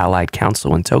on the Allied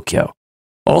Council in Tokyo.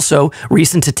 Also,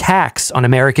 recent attacks on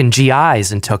American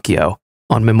GIs in Tokyo,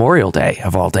 on Memorial Day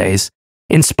of all days,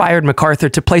 inspired MacArthur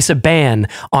to place a ban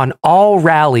on all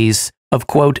rallies of,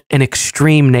 quote, an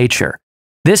extreme nature.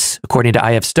 This, according to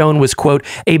I.F. Stone, was, quote,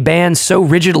 a ban so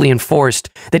rigidly enforced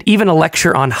that even a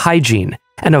lecture on hygiene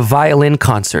and a violin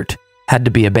concert had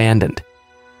to be abandoned.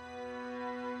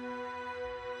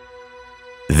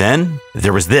 Then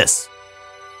there was this,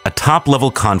 a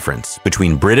top-level conference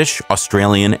between British,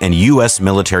 Australian, and U.S.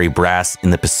 military brass in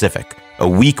the Pacific, a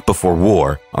week before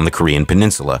war on the Korean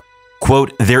Peninsula.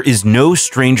 Quote, there is no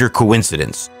stranger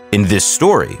coincidence in this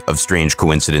story of strange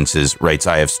coincidences, writes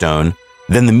I.F. Stone,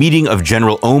 than the meeting of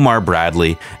General Omar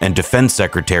Bradley and Defense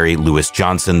Secretary Lewis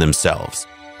Johnson themselves,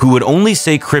 who would only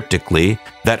say cryptically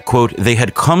that, quote, they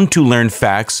had come to learn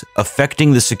facts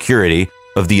affecting the security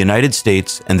of the United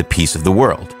States and the peace of the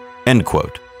world, end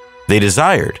quote. They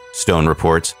desired, Stone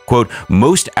reports, quote,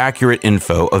 most accurate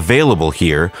info available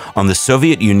here on the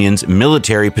Soviet Union's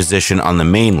military position on the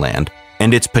mainland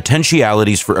and its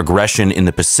potentialities for aggression in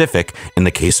the Pacific in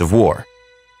the case of war.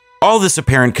 All this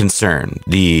apparent concern,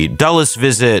 the Dulles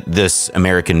visit, this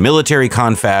American military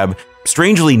confab,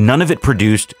 strangely none of it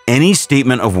produced any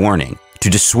statement of warning to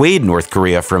dissuade North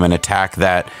Korea from an attack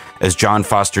that, as John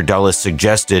Foster Dulles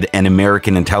suggested and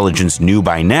American intelligence knew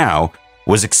by now,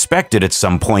 was expected at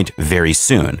some point very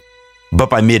soon. But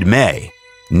by mid-May,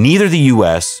 neither the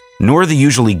US nor the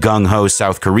usually gung-ho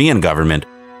South Korean government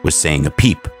was saying a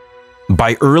peep.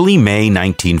 By early May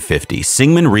 1950,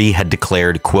 Syngman Rhee had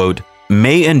declared, quote,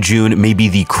 May and June may be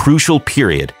the crucial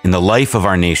period in the life of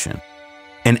our nation,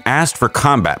 and asked for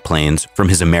combat planes from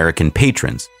his American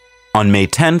patrons. On May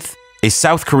 10th, a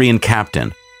South Korean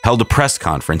captain held a press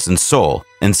conference in Seoul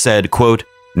and said, quote,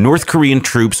 North Korean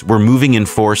troops were moving in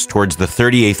force towards the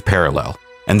 38th parallel,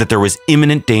 and that there was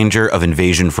imminent danger of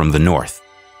invasion from the north.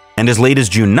 And as late as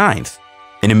June 9th,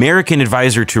 an American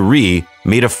advisor to Rhee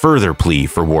made a further plea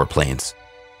for warplanes.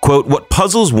 Quote, what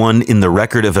puzzles one in the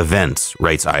record of events,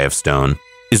 writes I.F. Stone,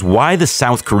 is why the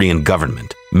South Korean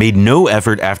government made no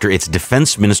effort after its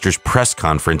defense minister's press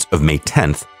conference of May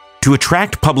 10th to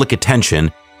attract public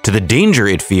attention to the danger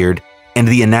it feared and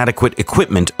the inadequate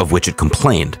equipment of which it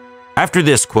complained. After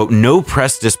this, quote, no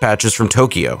press dispatches from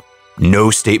Tokyo, no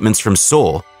statements from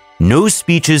Seoul, no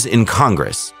speeches in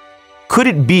Congress. Could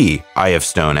it be, I.F.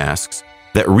 Stone asks,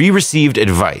 that we received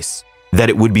advice that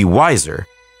it would be wiser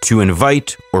to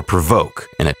invite or provoke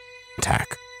an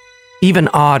attack? Even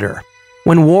odder,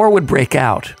 when war would break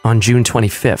out on June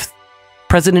 25th,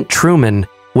 President Truman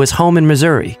was home in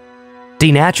Missouri,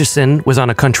 Dean Acheson was on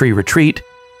a country retreat,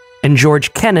 and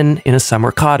George Kennan in a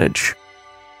summer cottage.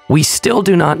 We still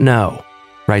do not know,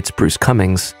 writes Bruce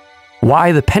Cummings,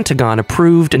 why the Pentagon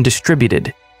approved and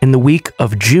distributed in the week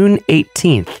of June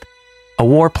 18th a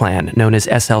war plan known as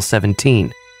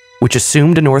SL-17, which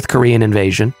assumed a North Korean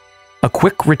invasion, a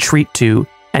quick retreat to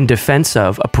and defense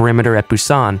of a perimeter at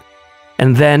Busan,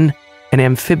 and then an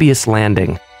amphibious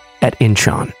landing at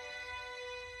Incheon.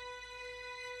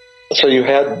 So you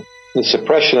had the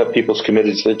suppression of people's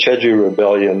committees, the Jeju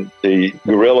Rebellion, the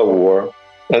guerrilla war,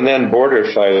 and then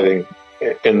border fighting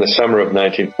in the summer of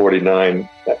 1949.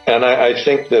 And I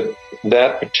think that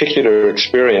that particular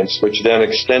experience, which then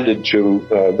extended to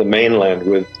the mainland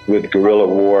with guerrilla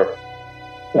war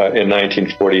in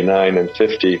 1949 and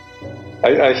 50,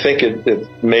 I think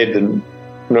it made the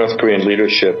North Korean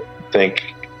leadership think,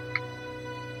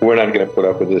 we're not going to put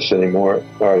up with this anymore.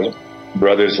 Our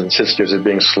brothers and sisters are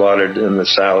being slaughtered in the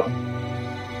South.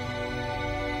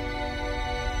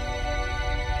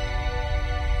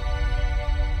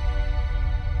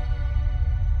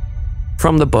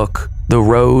 From the book, The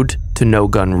Road to No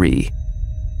Gun Ri.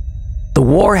 The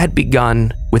war had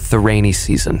begun with the rainy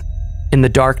season. In the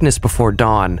darkness before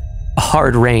dawn, a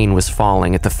hard rain was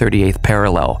falling at the 38th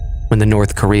parallel when the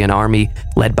North Korean army,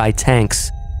 led by tanks,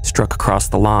 struck across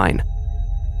the line.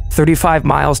 35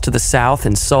 miles to the south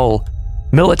in Seoul,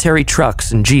 military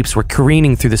trucks and jeeps were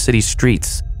careening through the city's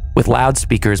streets, with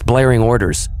loudspeakers blaring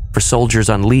orders for soldiers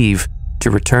on leave to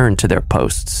return to their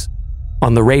posts.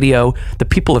 On the radio, the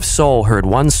people of Seoul heard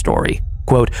one story,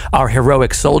 quote, our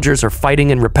heroic soldiers are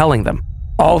fighting and repelling them.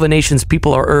 All the nation's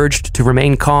people are urged to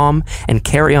remain calm and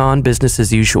carry on business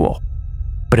as usual.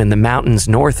 But in the mountains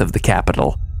north of the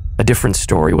capital, a different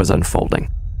story was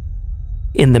unfolding.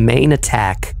 In the main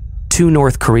attack, 2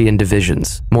 North Korean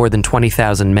divisions, more than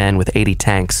 20,000 men with 80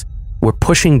 tanks, were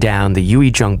pushing down the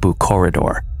Uijeongbu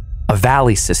Corridor, a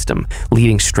valley system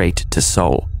leading straight to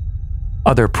Seoul.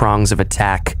 Other prongs of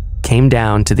attack came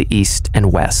down to the east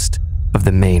and west of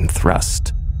the main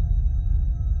thrust.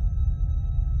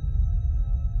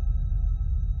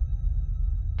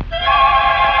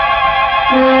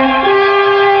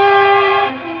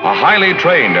 A highly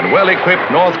trained and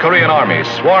well-equipped North Korean army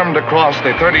swarmed across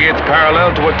the 38th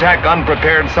parallel to attack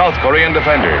unprepared South Korean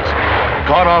defenders.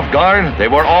 Caught off guard, they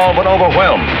were all but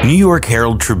overwhelmed. New York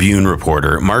Herald Tribune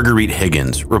reporter Marguerite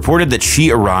Higgins reported that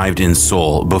she arrived in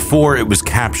Seoul before it was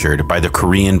captured by the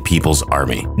Korean People's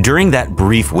Army. During that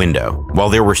brief window, while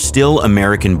there were still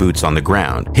American boots on the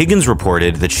ground, Higgins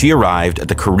reported that she arrived at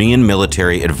the Korean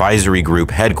Military Advisory Group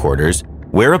headquarters,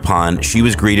 whereupon she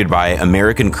was greeted by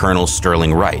American Colonel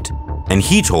Sterling Wright, and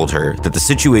he told her that the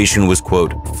situation was,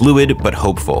 quote, fluid but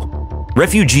hopeful.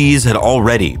 Refugees had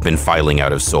already been filing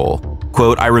out of Seoul.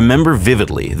 Quote, I remember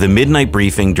vividly the midnight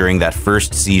briefing during that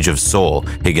first siege of Seoul,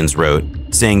 Higgins wrote,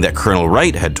 saying that Colonel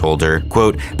Wright had told her,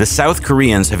 quote, the South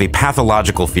Koreans have a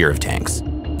pathological fear of tanks.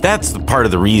 That's part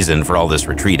of the reason for all this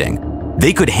retreating.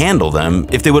 They could handle them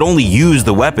if they would only use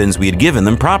the weapons we had given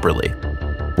them properly.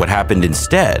 What happened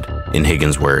instead, in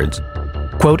Higgins' words,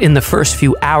 quote, in the first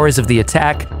few hours of the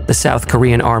attack, the South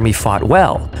Korean army fought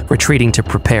well, retreating to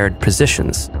prepared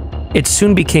positions. It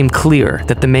soon became clear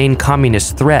that the main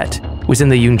communist threat was in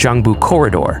the Uijeongbu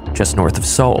Corridor, just north of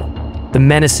Seoul. The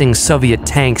menacing Soviet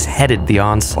tanks headed the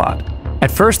onslaught.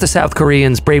 At first, the South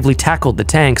Koreans bravely tackled the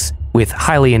tanks with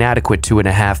highly inadequate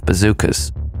 2.5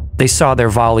 bazookas. They saw their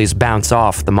volleys bounce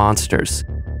off the monsters,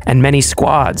 and many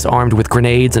squads armed with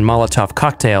grenades and Molotov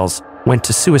cocktails went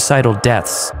to suicidal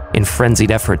deaths in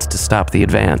frenzied efforts to stop the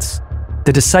advance.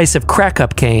 The decisive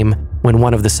crack-up came when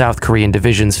one of the South Korean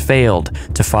divisions failed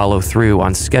to follow through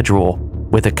on schedule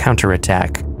with a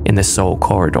counterattack in the Seoul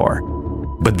corridor.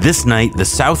 But this night, the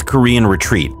South Korean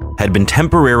retreat had been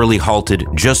temporarily halted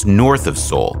just north of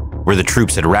Seoul, where the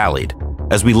troops had rallied.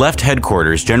 As we left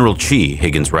headquarters, General Chi,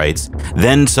 Higgins writes,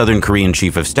 then Southern Korean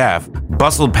Chief of Staff,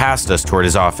 bustled past us toward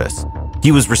his office.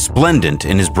 He was resplendent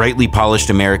in his brightly polished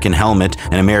American helmet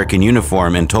and American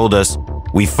uniform and told us,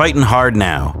 we fightin' hard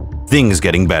now, things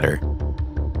getting better.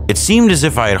 It seemed as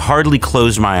if I had hardly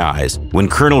closed my eyes when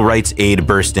Colonel Wright's aide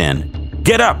burst in.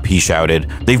 "Get up," he shouted.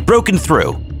 "They've broken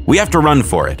through. We have to run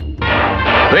for it."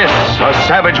 This, a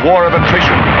savage war of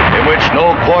attrition, in which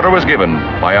no quarter was given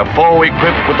by a foe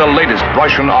equipped with the latest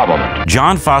Russian armament.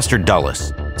 John Foster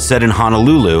Dulles said in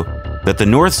Honolulu that the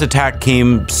North's attack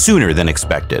came sooner than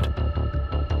expected.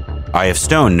 I.F.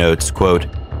 Stone notes, quote,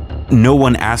 "No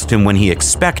one asked him when he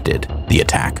expected the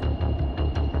attack."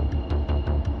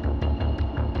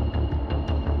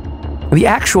 The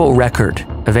actual record,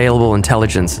 available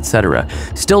intelligence, etc.,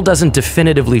 still doesn't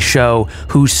definitively show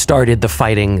who started the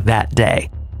fighting that day.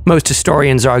 Most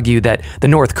historians argue that the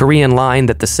North Korean line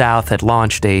that the South had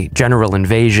launched a general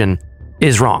invasion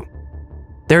is wrong.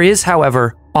 There is,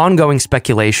 however, ongoing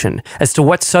speculation as to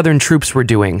what Southern troops were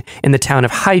doing in the town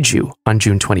of Haiju on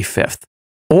June 25th,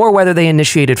 or whether they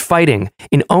initiated fighting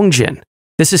in Ongjin.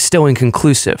 This is still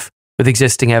inconclusive, with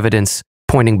existing evidence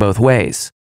pointing both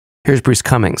ways. Here's Bruce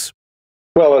Cummings.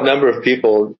 Well, a number of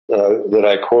people that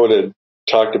I quoted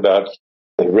talked about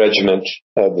the regiment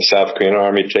of the South Korean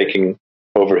army taking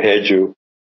over Haeju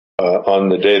on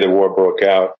the day the war broke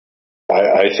out.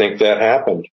 I think that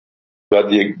happened. But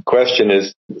the question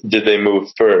is, did they move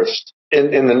first?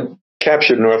 In the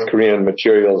captured North Korean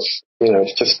materials,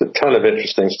 it's just a ton of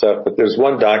interesting stuff. But there's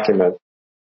one document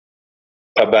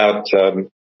about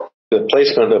the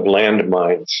placement of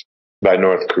landmines by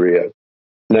North Korea.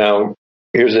 Now,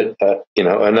 here's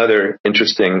another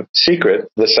interesting secret.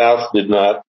 The South did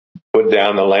not put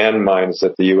down the landmines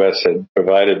that the U.S. had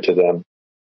provided to them.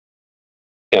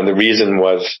 And the reason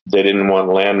was they didn't want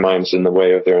landmines in the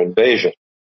way of their invasion.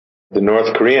 The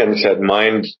North Koreans had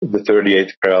mined the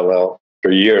 38th parallel for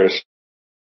years,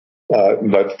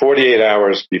 but 48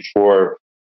 hours before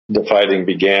the fighting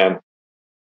began,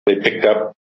 they picked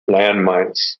up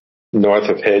landmines north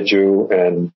of Haeju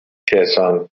and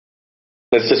Kaesong.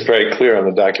 It's just very clear on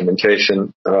the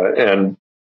documentation, and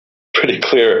pretty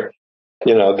clear,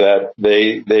 that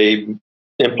they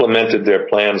implemented their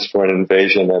plans for an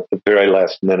invasion at the very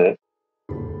last minute.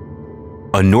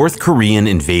 A North Korean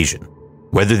invasion,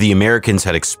 whether the Americans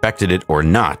had expected it or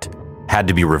not, had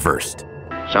to be reversed.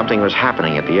 Something was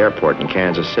happening at the airport in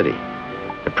Kansas City.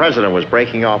 The president was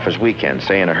breaking off his weekend,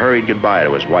 saying a hurried goodbye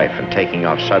to his wife and taking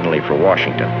off suddenly for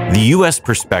Washington. The U.S.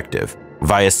 perspective,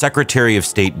 via Secretary of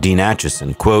State Dean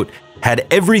Acheson, quote, had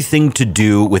everything to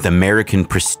do with American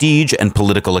prestige and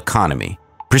political economy.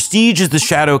 Prestige is the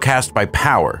shadow cast by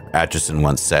power, Acheson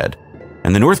once said,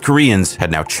 and the North Koreans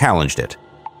had now challenged it.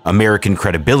 American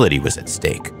credibility was at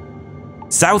stake.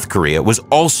 South Korea was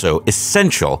also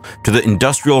essential to the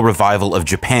industrial revival of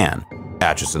Japan,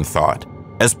 Acheson thought,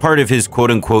 as part of his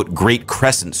quote-unquote Great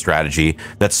Crescent strategy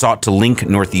that sought to link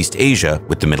Northeast Asia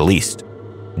with the Middle East.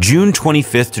 June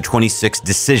 25th to 26th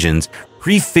decisions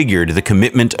prefigured the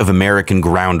commitment of American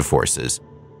ground forces,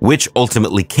 which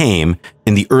ultimately came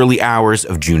in the early hours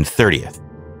of June 30th.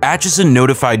 Acheson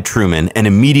notified Truman and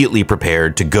immediately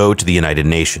prepared to go to the United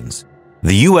Nations.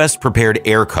 The U.S. prepared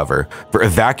air cover for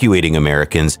evacuating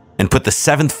Americans and put the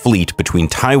 7th Fleet between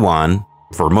Taiwan,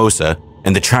 Formosa,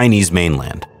 and the Chinese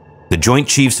mainland. The Joint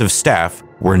Chiefs of Staff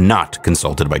were not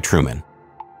consulted by Truman.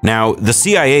 Now, the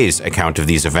CIA's account of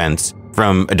these events,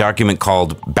 from a document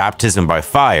called Baptism by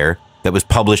Fire that was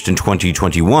published in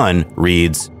 2021,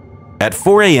 reads, "At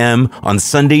 4 a.m. on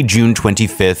Sunday, June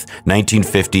 25th,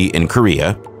 1950 in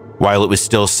Korea, while it was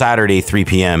still Saturday, 3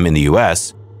 p.m. in the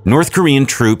U.S., North Korean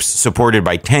troops, supported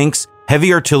by tanks,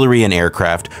 heavy artillery, and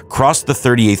aircraft, crossed the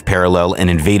 38th parallel and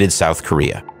invaded South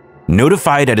Korea.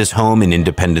 Notified at his home in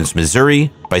Independence,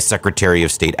 Missouri, by Secretary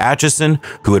of State Acheson,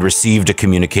 who had received a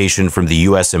communication from the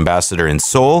U.S. ambassador in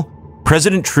Seoul,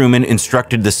 President Truman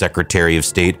instructed the Secretary of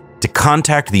State to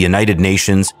contact the United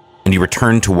Nations, and he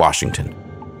returned to Washington."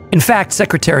 In fact,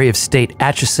 Secretary of State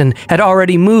Acheson had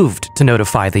already moved to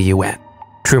notify the UN.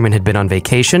 Truman had been on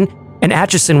vacation, and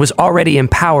Acheson was already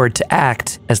empowered to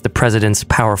act as the president's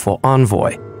powerful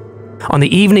envoy. On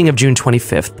the evening of June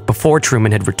 25th, before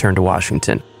Truman had returned to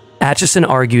Washington, Acheson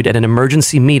argued at an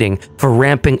emergency meeting for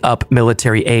ramping up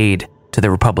military aid to the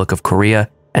Republic of Korea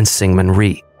and Syngman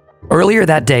Rhee. Earlier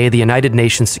that day, the United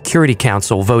Nations Security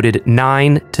Council voted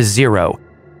 9-0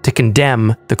 to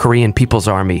condemn the Korean People's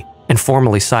Army and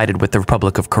formally sided with the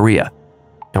Republic of Korea.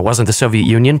 Now, wasn't the Soviet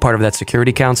Union part of that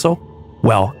Security Council?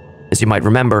 Well, as you might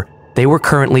remember, they were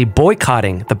currently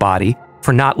boycotting the body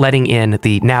for not letting in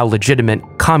the now legitimate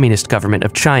communist government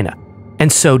of China,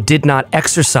 and so did not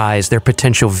exercise their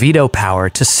potential veto power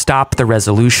to stop the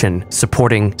resolution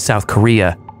supporting South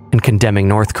Korea and condemning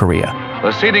North Korea.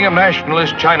 The seating of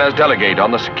nationalist China's delegate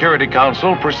on the Security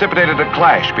Council precipitated a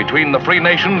clash between the free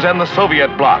nations and the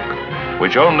Soviet bloc,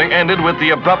 which only ended with the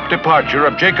abrupt departure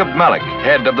of Jacob Malik,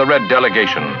 head of the Red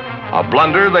delegation. a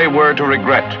blunder they were to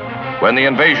regret when the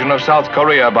invasion of South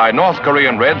Korea by North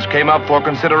Korean Reds came up for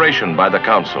consideration by the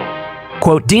Council.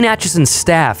 Quote, Dean Acheson's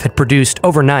staff had produced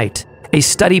overnight a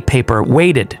study paper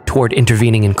weighted toward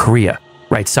intervening in Korea,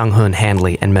 write Sung-hoon,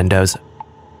 Hanley, and Mendoza.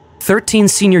 13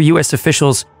 senior U.S.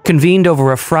 officials convened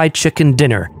over a fried chicken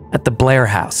dinner at the Blair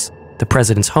House, the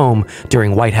president's home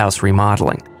during White House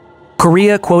remodeling.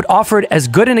 Korea, quote, offered as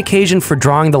good an occasion for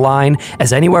drawing the line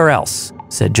as anywhere else,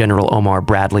 said General Omar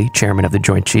Bradley, chairman of the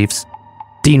Joint Chiefs.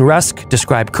 Dean Rusk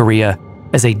described Korea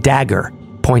as a dagger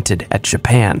pointed at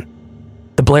Japan.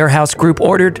 The Blair House group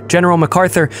ordered General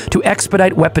MacArthur to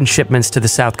expedite weapon shipments to the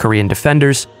South Korean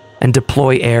defenders and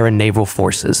deploy air and naval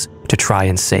forces to try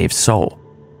and save Seoul.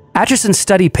 Acheson's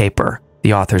study paper,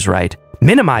 the authors write,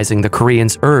 minimizing the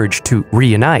Koreans' urge to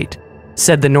reunite,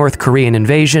 said the North Korean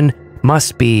invasion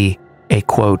must be a,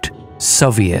 quote,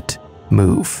 Soviet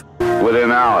move.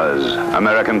 Within hours,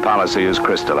 American policy is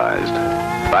crystallized.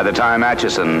 By the time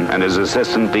Acheson and his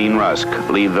assistant Dean Rusk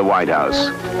leave the White House,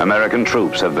 American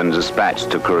troops have been dispatched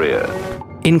to Korea.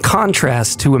 In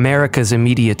contrast to America's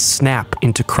immediate snap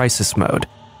into crisis mode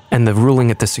and the ruling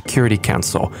at the Security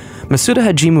Council, Masuda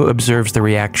Hajimu observes the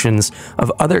reactions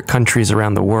of other countries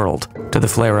around the world to the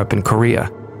flare-up in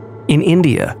Korea. In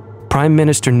India, Prime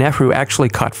Minister Nehru actually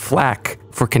caught flack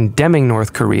for condemning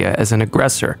North Korea as an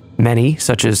aggressor. Many,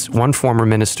 such as one former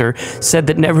minister, said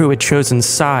that Nehru had chosen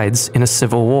sides in a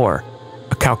civil war.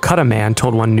 A Calcutta man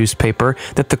told one newspaper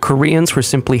that the Koreans were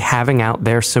simply having out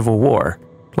their civil war,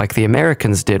 like the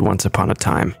Americans did once upon a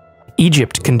time.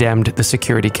 Egypt condemned the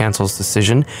Security Council's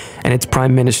decision, and its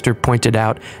prime minister pointed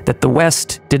out that the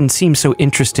West didn't seem so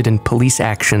interested in police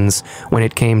actions when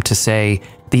it came to, say,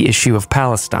 the issue of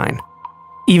Palestine.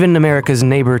 Even America's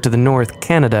neighbor to the north,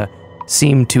 Canada,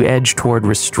 seemed to edge toward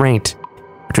restraint,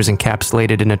 which was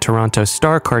encapsulated in a Toronto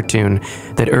Star cartoon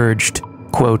that urged,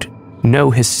 quote,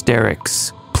 no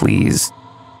hysterics, please,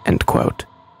 end quote.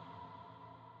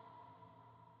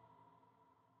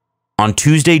 On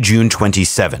Tuesday, June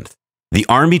 27th, the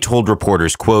Army told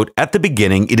reporters, quote, at the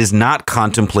beginning, it is not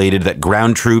contemplated that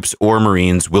ground troops or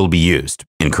Marines will be used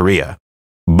in Korea.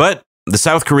 But the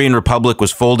South Korean Republic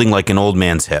was folding like an old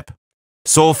man's hip.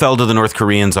 Seoul fell to the North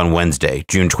Koreans on Wednesday,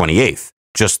 June 28th,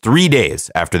 just 3 days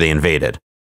after they invaded.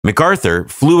 MacArthur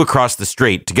flew across the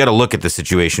strait to get a look at the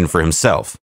situation for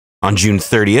himself. On June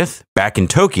 30th, back in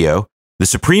Tokyo, the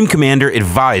Supreme Commander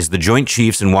advised the Joint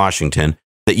Chiefs in Washington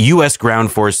that U.S.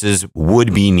 ground forces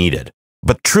would be needed.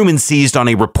 But Truman seized on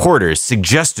a reporter's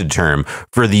suggested term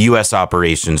for the U.S.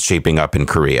 operations shaping up in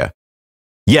Korea.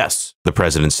 Yes, the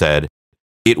president said,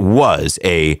 it was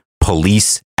a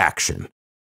police action.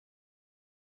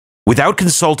 Without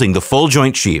consulting the full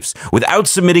Joint Chiefs, without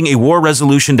submitting a war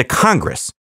resolution to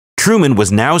Congress, Truman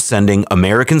was now sending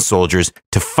American soldiers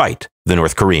to fight the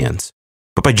North Koreans.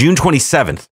 But by June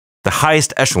 27th, the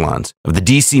highest echelons of the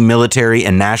D.C. military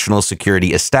and national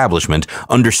security establishment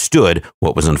understood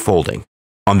what was unfolding.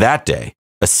 On that day,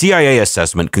 a CIA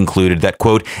assessment concluded that,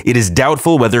 quote, it is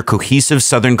doubtful whether cohesive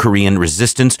Southern Korean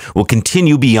resistance will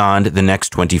continue beyond the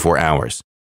next 24 hours.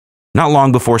 Not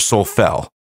long before Seoul fell,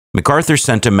 MacArthur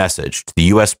sent a message to the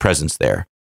U.S. presence there,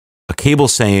 a cable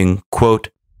saying, quote,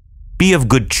 be of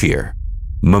good cheer.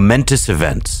 Momentous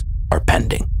events are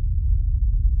pending.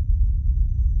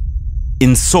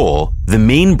 In Seoul, the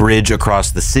main bridge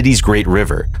across the city's great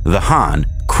river, the Han,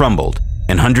 crumbled,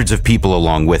 and hundreds of people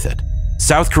along with it.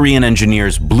 South Korean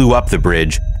engineers blew up the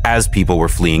bridge as people were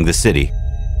fleeing the city.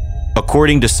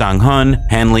 According to Sang-hun,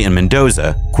 Hanley, and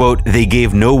Mendoza, quote, they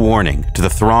gave no warning to the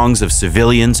throngs of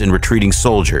civilians and retreating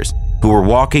soldiers who were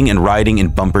walking and riding in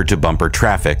bumper-to-bumper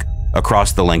traffic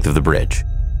across the length of the bridge.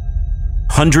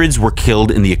 Hundreds were killed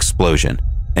in the explosion,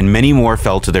 and many more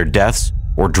fell to their deaths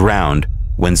or drowned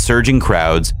when surging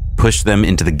crowds pushed them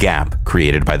into the gap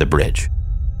created by the bridge.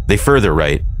 They further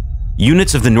write,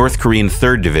 units of the North Korean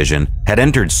 3rd Division had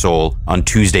entered Seoul on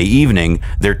Tuesday evening,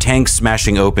 their tanks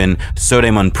smashing open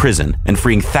Sodaemun prison and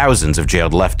freeing thousands of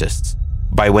jailed leftists.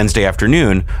 By Wednesday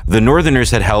afternoon, the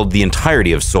Northerners had held the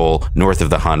entirety of Seoul north of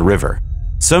the Han River.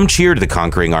 Some cheered the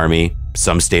conquering army,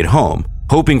 some stayed home,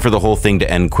 hoping for the whole thing to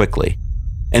end quickly.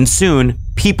 And soon,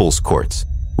 people's courts,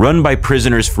 run by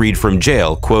prisoners freed from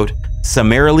jail, quote,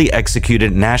 summarily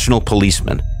executed national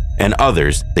policemen and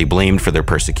others they blamed for their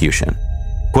persecution.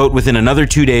 Quote, within another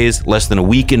 2 days, less than a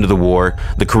week into the war,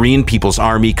 the Korean People's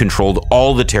Army controlled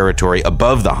all the territory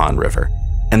above the Han River,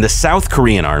 and the South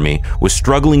Korean Army was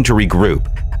struggling to regroup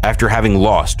after having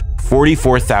lost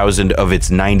 44,000 of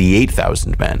its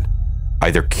 98,000 men,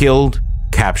 either killed,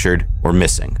 captured, or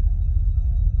missing.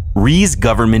 Rhee's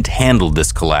government handled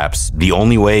this collapse the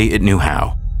only way it knew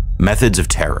how: methods of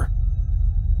terror.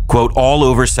 Quote, all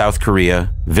over South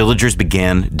Korea, villagers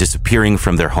began disappearing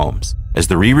from their homes as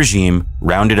the Rhee regime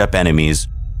rounded up enemies,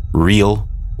 real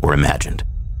or imagined.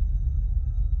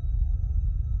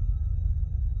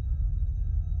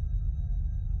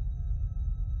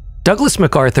 Douglas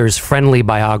MacArthur's friendly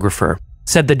biographer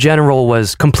said the general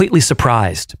was completely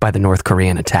surprised by the North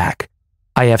Korean attack.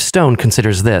 I.F. Stone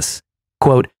considers this,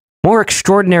 quote, more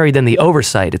extraordinary than the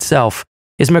oversight itself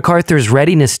is MacArthur's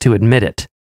readiness to admit it.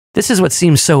 This is what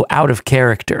seems so out of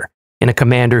character in a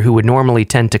commander who would normally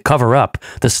tend to cover up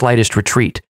the slightest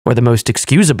retreat or the most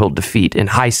excusable defeat in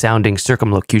high-sounding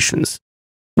circumlocutions.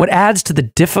 What adds to the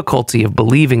difficulty of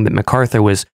believing that MacArthur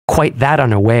was quite that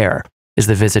unaware is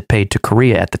the visit paid to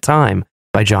Korea at the time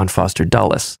by John Foster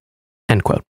Dulles, end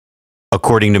quote.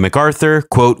 According to MacArthur,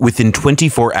 quote, within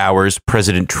 24 hours,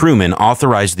 President Truman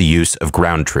authorized the use of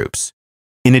ground troops.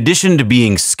 In addition to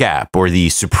being SCAP, or the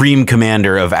Supreme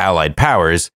Commander of Allied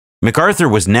Powers, MacArthur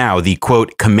was now the,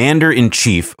 quote,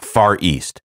 Commander-in-Chief Far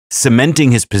East, cementing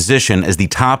his position as the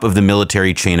top of the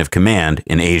military chain of command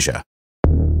in Asia.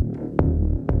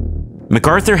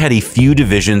 MacArthur had a few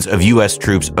divisions of U.S.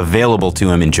 troops available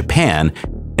to him in Japan,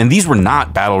 and these were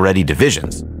not battle-ready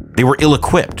divisions. They were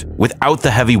ill-equipped, without the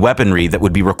heavy weaponry that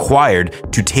would be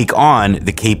required to take on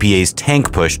the KPA's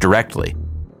tank push directly.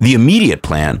 The immediate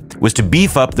plan was to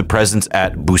beef up the presence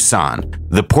at Busan,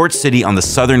 the port city on the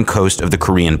southern coast of the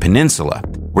Korean peninsula,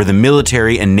 where the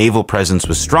military and naval presence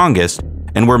was strongest,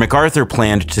 and where MacArthur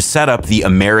planned to set up the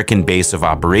American base of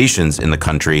operations in the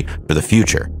country for the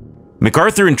future.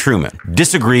 MacArthur and Truman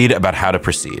disagreed about how to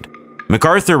proceed.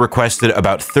 MacArthur requested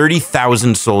about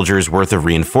 30,000 soldiers worth of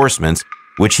reinforcements,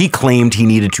 which he claimed he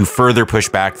needed to further push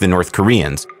back the North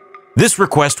Koreans. This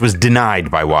request was denied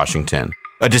by Washington,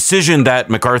 a decision that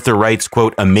MacArthur writes,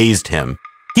 quote, amazed him.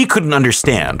 He couldn't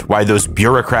understand why those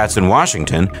bureaucrats in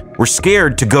Washington were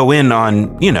scared to go in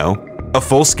on, a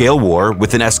full-scale war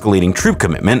with an escalating troop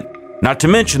commitment, not to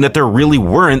mention that there really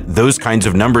weren't those kinds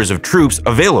of numbers of troops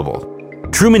available.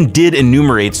 Truman did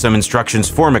enumerate some instructions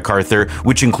for MacArthur,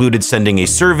 which included sending a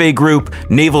survey group,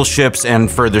 naval ships,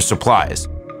 and further supplies.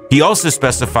 He also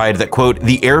specified that, quote,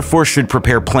 the Air Force should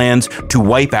prepare plans to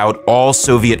wipe out all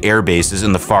Soviet air bases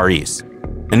in the Far East.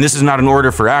 And this is not an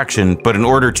order for action, but an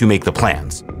order to make the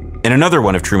plans. In another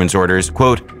one of Truman's orders,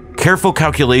 quote, careful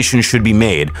calculation should be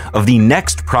made of the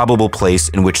next probable place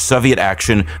in which Soviet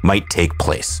action might take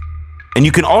place. And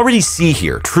you can already see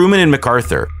here Truman and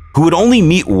MacArthur, who would only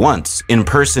meet once in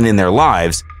person in their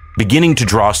lives, beginning to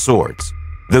draw swords.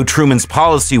 Though Truman's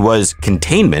policy was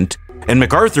containment, and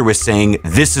MacArthur was saying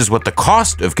this is what the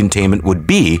cost of containment would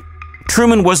be,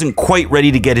 Truman wasn't quite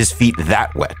ready to get his feet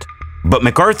that wet. But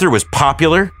MacArthur was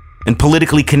popular and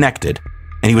politically connected,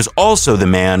 and he was also the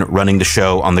man running the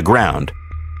show on the ground.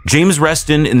 James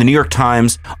Reston in the New York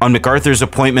Times on MacArthur's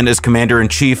appointment as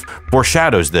Commander-in-Chief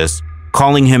foreshadows this,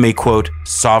 calling him a, quote,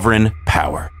 sovereign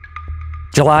power.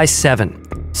 July 7,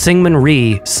 Syngman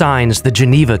Rhee signs the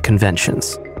Geneva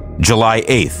Conventions. July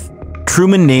 8th,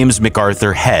 Truman names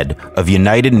MacArthur head of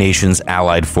United Nations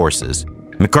Allied Forces.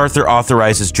 MacArthur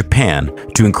authorizes Japan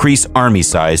to increase army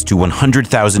size to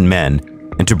 100,000 men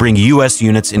and to bring U.S.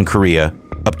 units in Korea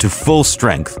up to full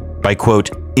strength by, quote,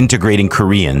 integrating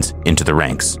Koreans into the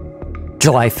ranks.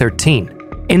 July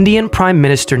 13, Indian Prime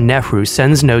Minister Nehru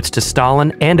sends notes to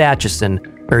Stalin and Atchison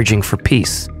urging for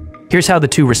peace. Here's how the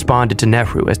two responded to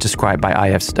Nehru as described by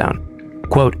I.F. Stone.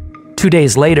 Quote, 2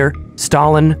 days later,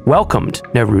 Stalin welcomed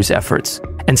Nehru's efforts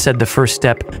and said the first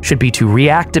step should be to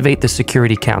reactivate the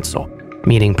Security Council,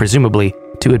 meaning presumably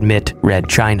to admit Red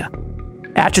China.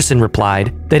 Atchison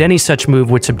replied that any such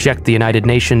move would subject the United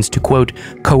Nations to, quote,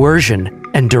 coercion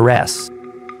and duress.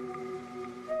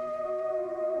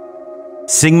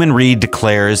 Syngman Rhee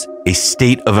declares a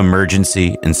state of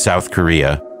emergency in South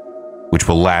Korea, which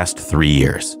will last 3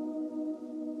 years.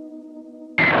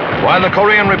 While the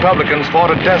Korean Republicans fought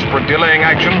a desperate delaying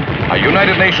action, a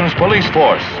United Nations police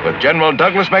force with General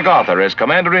Douglas MacArthur as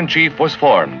Commander-in-Chief was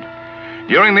formed.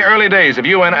 During the early days of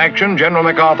UN action, General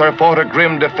MacArthur fought a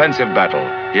grim defensive battle.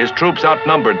 His troops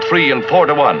outnumbered 3 and 4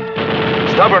 to 1.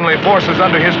 Stubbornly, forces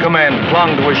under his command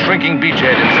clung to a shrinking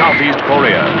beachhead in Southeast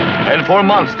Korea. And for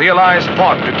months, the Allies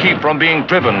fought to keep from being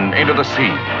driven into the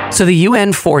sea. So the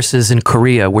UN forces in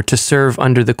Korea were to serve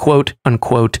under the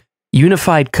quote-unquote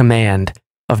unified command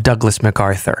of Douglas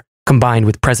MacArthur, combined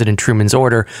with President Truman's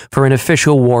order for an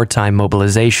official wartime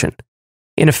mobilization.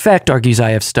 In effect, argues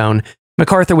I.F. Stone,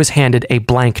 MacArthur was handed a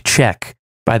blank check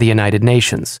by the United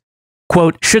Nations.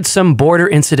 Quote, should some border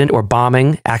incident or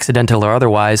bombing, accidental or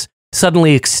otherwise,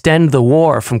 suddenly extend the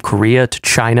war from Korea to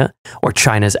China or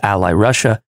China's ally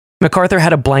Russia, MacArthur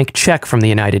had a blank check from the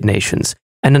United Nations,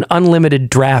 and an unlimited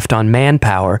draft on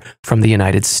manpower from the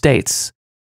United States.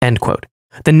 End quote.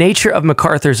 The nature of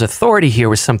MacArthur's authority here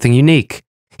was something unique.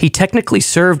 He technically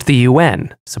served the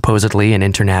UN, supposedly an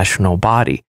international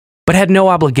body, but had no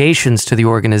obligations to the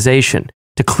organization,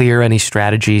 to clear any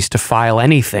strategies, to file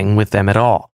anything with them at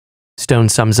all. Stone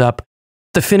sums up,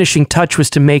 the finishing touch was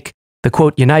to make the,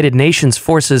 quote, United Nations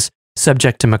forces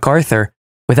subject to MacArthur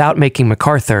without making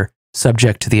MacArthur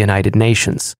subject to the United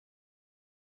Nations.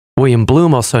 William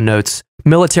Bloom also notes,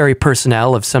 military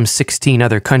personnel of some 16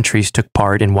 other countries took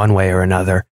part in one way or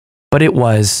another, but it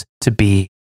was to be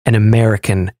an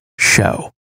American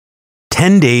show.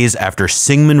 10 days after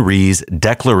Syngman Rhee's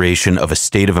declaration of a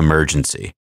state of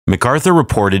emergency, MacArthur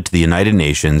reported to the United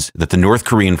Nations that the North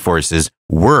Korean forces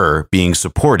were being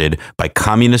supported by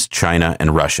Communist China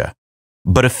and Russia.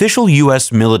 But official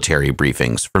U.S. military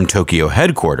briefings from Tokyo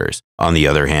headquarters, on the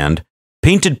other hand,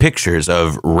 painted pictures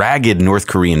of ragged North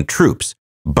Korean troops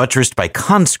buttressed by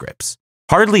conscripts,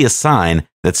 hardly a sign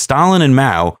that Stalin and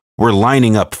Mao were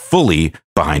lining up fully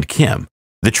behind Kim.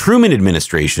 The Truman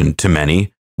administration, to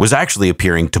many, was actually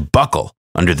appearing to buckle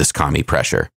under this commie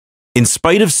pressure. In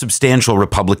spite of substantial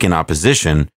Republican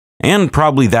opposition, and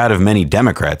probably that of many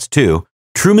Democrats too,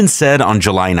 Truman said on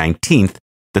July 19th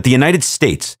that the United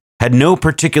States had no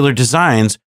particular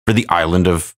designs for the island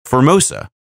of Formosa,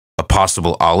 a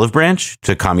possible olive branch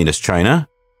to Communist China.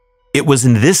 It was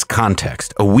in this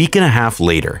context, a week and a half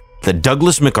later, that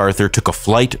Douglas MacArthur took a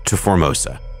flight to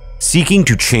Formosa, seeking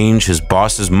to change his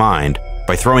boss's mind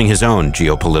by throwing his own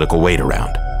geopolitical weight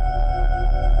around.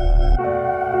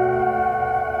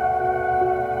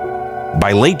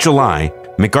 By late July,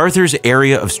 MacArthur's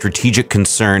area of strategic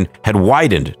concern had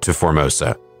widened to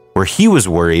Formosa, where he was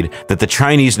worried that the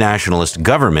Chinese nationalist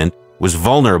government was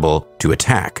vulnerable to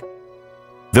attack.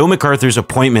 Though MacArthur's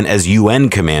appointment as UN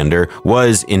commander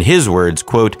was, in his words,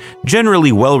 quote,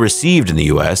 generally well received in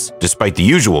the US, despite the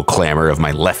usual clamor of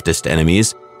my leftist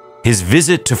enemies, his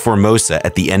visit to Formosa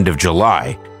at the end of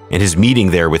July and his meeting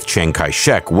there with Chiang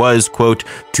Kai-shek was, quote,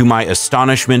 to my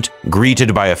astonishment,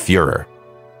 greeted by a furor.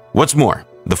 What's more,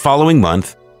 the following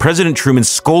month, President Truman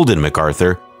scolded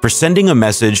MacArthur for sending a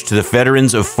message to the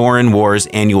Veterans of Foreign Wars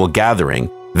annual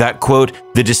gathering that, quote,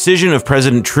 the decision of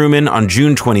President Truman on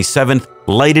June 27th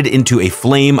lighted into a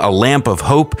flame a lamp of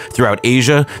hope throughout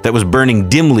Asia that was burning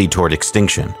dimly toward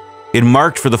extinction. It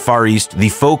marked for the Far East the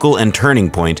focal and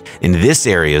turning point in this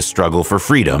area's struggle for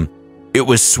freedom. It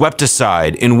was swept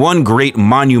aside in one great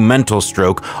monumental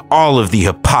stroke all of the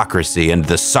hypocrisy and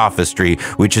the sophistry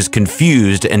which has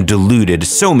confused and deluded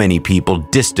so many people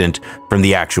distant from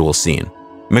the actual scene.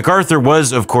 MacArthur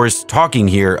was, of course, talking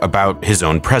here about his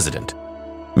own president.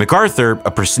 MacArthur,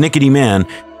 a persnickety man,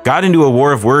 got into a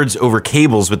war of words over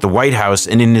cables with the White House,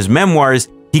 and in his memoirs,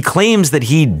 he claims that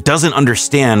he doesn't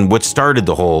understand what started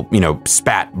the whole,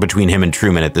 spat between him and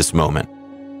Truman at this moment.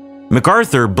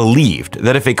 MacArthur believed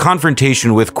that if a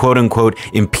confrontation with quote-unquote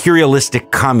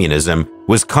imperialistic communism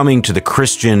was coming to the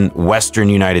Christian Western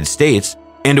United States,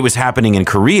 and it was happening in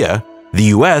Korea,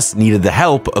 the US needed the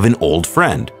help of an old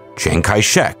friend, Chiang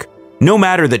Kai-shek. No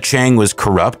matter that Chiang was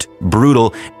corrupt,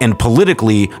 brutal, and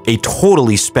politically a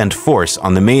totally spent force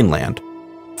on the mainland.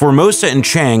 Formosa and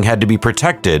Chiang had to be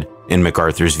protected, in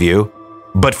MacArthur's view,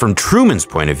 but from Truman's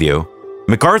point of view,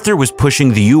 MacArthur was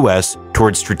pushing the US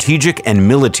towards strategic and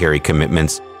military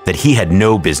commitments that he had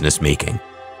no business making.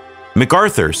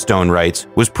 MacArthur, Stone writes,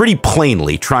 was pretty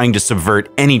plainly trying to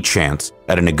subvert any chance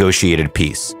at a negotiated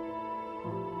peace.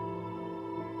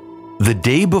 The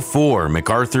day before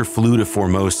MacArthur flew to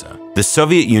Formosa, the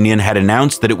Soviet Union had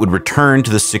announced that it would return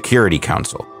to the Security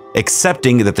Council,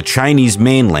 accepting that the Chinese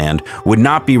mainland would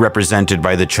not be represented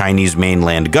by the Chinese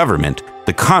mainland government,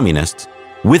 the communists,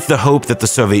 with the hope that the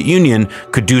Soviet Union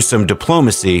could do some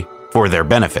diplomacy for their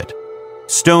benefit.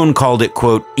 Stone called it,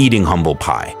 quote, eating humble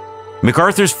pie.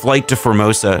 MacArthur's flight to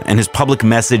Formosa and his public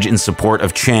message in support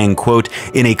of Chiang, quote,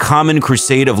 in a common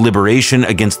crusade of liberation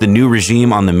against the new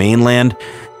regime on the mainland,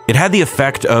 it had the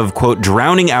effect of, quote,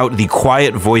 drowning out the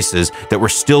quiet voices that were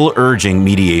still urging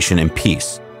mediation and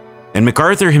peace. And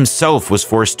MacArthur himself was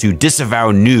forced to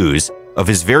disavow news of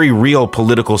his very real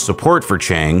political support for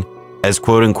Chiang as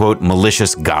quote-unquote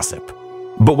malicious gossip.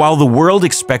 But while the world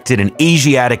expected an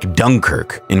Asiatic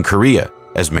Dunkirk in Korea,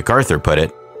 as MacArthur put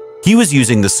it, he was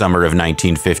using the summer of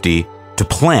 1950 to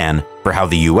plan for how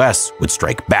the US would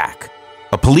strike back.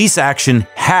 A police action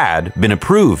had been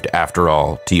approved, after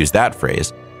all, to use that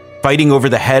phrase. Fighting over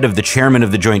the head of the chairman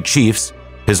of the Joint Chiefs,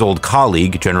 his old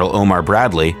colleague, General Omar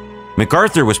Bradley,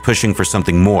 MacArthur was pushing for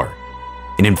something more,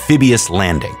 an amphibious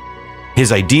landing.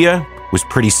 His idea was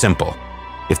pretty simple.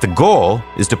 If the goal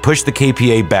is to push the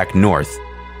KPA back north,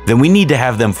 then we need to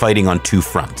have them fighting on two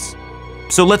fronts.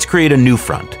 So let's create a new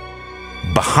front,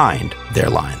 behind their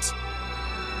lines.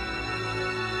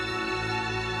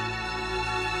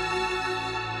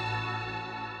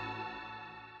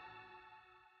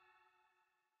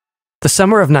 The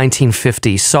summer of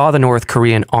 1950 saw the North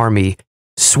Korean army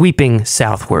sweeping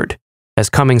southward, as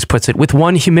Cummings puts it, with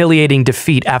one humiliating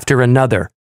defeat after another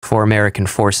for American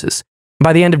forces.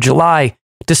 By the end of July,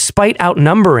 despite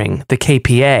outnumbering the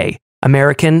KPA,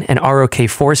 American and ROK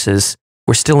forces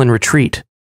were still in retreat.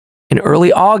 In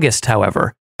early August,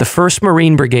 however, the 1st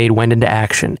Marine Brigade went into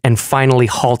action and finally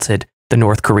halted the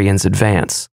North Koreans'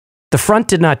 advance. The front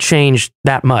did not change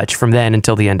that much from then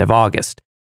until the end of August.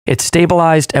 It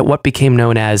stabilized at what became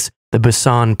known as the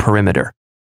Busan perimeter.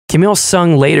 Kim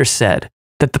Il-sung later said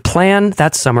that the plan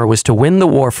that summer was to win the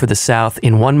war for the South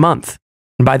in 1 month,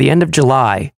 and by the end of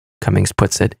July, Cummings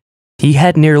puts it, he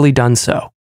had nearly done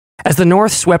so. As the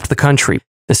North swept the country,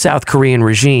 the South Korean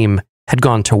regime had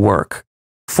gone to work.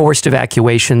 Forced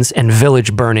evacuations and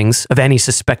village burnings of any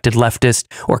suspected leftist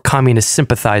or communist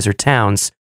sympathizer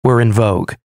towns were in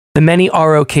vogue. The many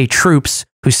ROK troops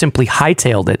who simply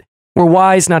hightailed it were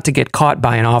wise not to get caught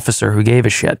by an officer who gave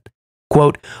a shit.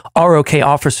 Quote, ROK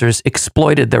officers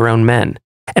exploited their own men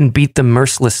and beat them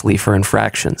mercilessly for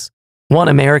infractions. One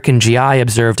American GI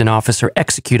observed an officer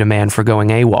execute a man for going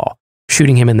AWOL,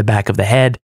 shooting him in the back of the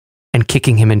head and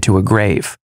kicking him into a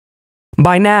grave.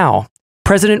 By now,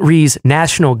 President Rhee's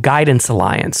National Guidance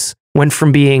Alliance went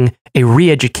from being a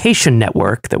re-education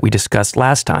network that we discussed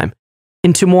last time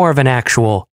into more of an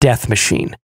actual death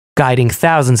machine, guiding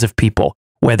thousands of people,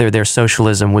 whether their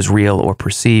socialism was real or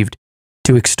perceived,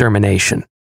 to extermination.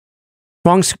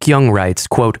 Hwang Su-kyoung writes,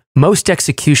 quote, most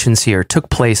executions here took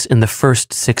place in the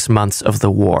first 6 months of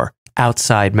the war,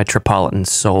 outside metropolitan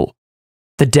Seoul.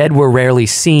 The dead were rarely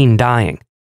seen dying.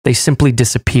 They simply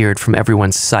disappeared from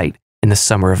everyone's sight in the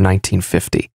summer of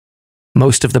 1950.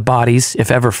 Most of the bodies, if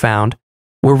ever found,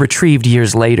 were retrieved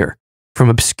years later from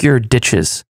obscure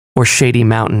ditches or shady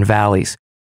mountain valleys,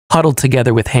 huddled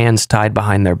together with hands tied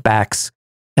behind their backs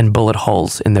and bullet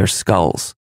holes in their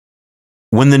skulls.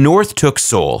 When the North took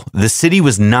Seoul, the city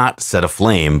was not set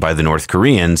aflame by the North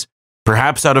Koreans,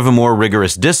 perhaps out of a more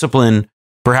rigorous discipline,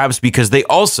 perhaps because they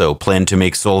also planned to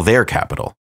make Seoul their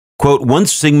capital. Quote,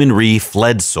 once Syngman Rhee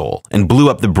fled Seoul and blew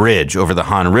up the bridge over the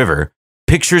Han River,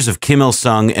 pictures of Kim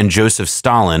Il-sung and Joseph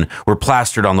Stalin were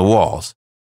plastered on the walls.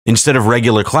 Instead of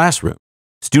regular classrooms,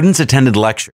 students attended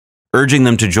lectures, urging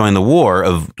them to join the war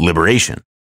of liberation.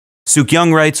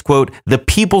 Su-kyoung writes, quote, the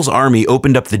People's Army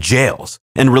opened up the jails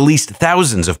and released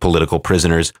thousands of political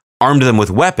prisoners, armed them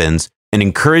with weapons, and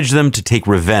encouraged them to take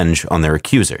revenge on their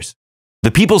accusers.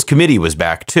 The People's Committee was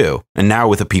back too, and now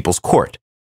with a People's Court.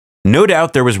 No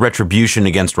doubt there was retribution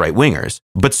against right-wingers,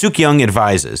 but Su-kyoung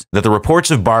advises that the reports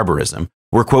of barbarism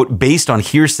were, quote, based on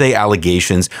hearsay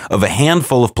allegations of a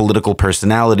handful of political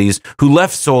personalities who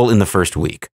left Seoul in the first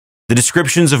week. The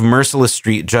descriptions of merciless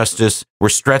street justice were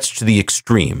stretched to the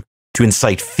extreme to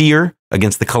incite fear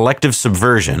against the collective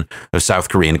subversion of South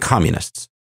Korean communists,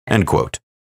 end quote.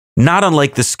 Not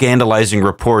unlike the scandalizing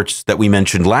reports that we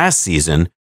mentioned last season,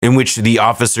 in which the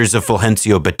officers of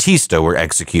Fulgencio Batista were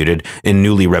executed in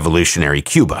newly revolutionary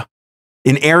Cuba.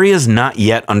 In areas not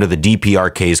yet under the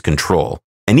DPRK's control,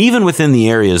 and even within the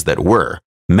areas that were,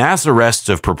 mass arrests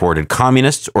of purported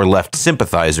communists or left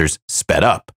sympathizers sped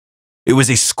up. It was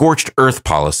a scorched earth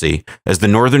policy as the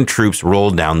northern troops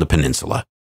rolled down the peninsula.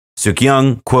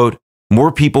 Su-kyoung, quote,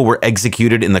 more people were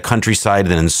executed in the countryside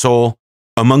than in Seoul.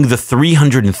 Among the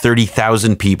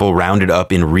 330,000 people rounded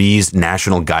up in Rhee's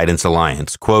National Guidance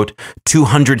Alliance, quote,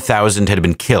 200,000 had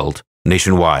been killed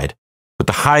nationwide, with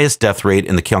the highest death rate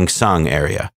in the Gyeongsang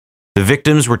area. The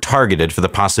victims were targeted for the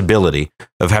possibility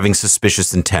of having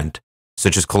suspicious intent,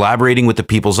 such as collaborating with the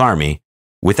People's Army,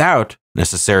 without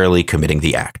necessarily committing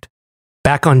the act.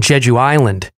 Back on Jeju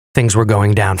Island, things were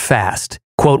going down fast.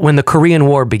 Quote, when the Korean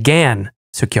War began,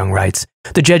 Su-kyoung writes,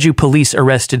 the Jeju police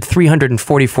arrested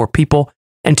 344 people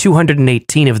and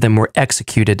 218 of them were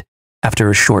executed after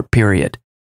a short period.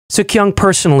 Su-kyoung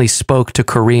personally spoke to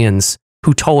Koreans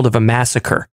who told of a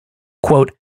massacre.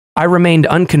 Quote, I remained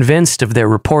unconvinced of their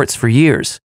reports for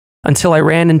years until I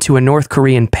ran into a North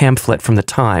Korean pamphlet from the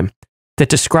time that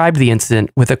described the incident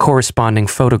with a corresponding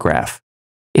photograph.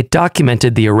 It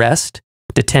documented the arrest,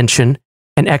 detention,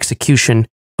 and execution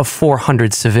of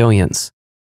 400 civilians.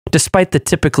 Despite the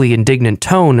typically indignant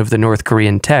tone of the North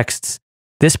Korean texts,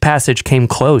 this passage came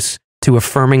close to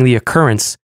affirming the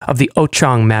occurrence of the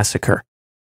Ochang massacre.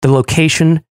 The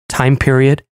location, time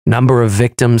period, number of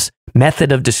victims,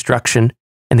 method of destruction,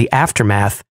 and the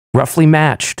aftermath roughly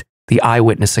matched the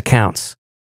eyewitness accounts.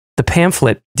 The The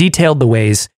pamphlet detailed the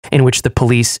ways in which the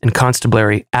police and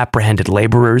constabulary apprehended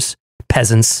laborers,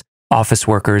 peasants, office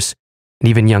workers, and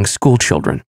even young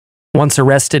schoolchildren. Once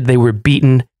arrested, they were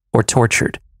beaten or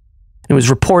tortured. It was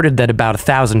reported that about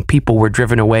 1,000 people were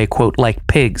driven away, quote, like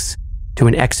pigs, to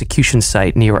an execution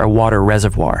site near a water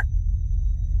reservoir.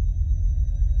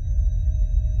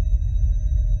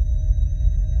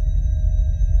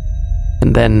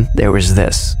 And then there was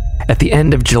this. At the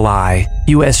end of July,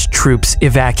 U.S. troops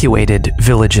evacuated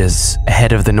villages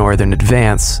ahead of the northern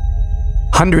advance.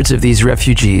 Hundreds of these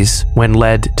refugees, when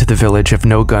led to the village of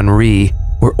No-Gun-Ri,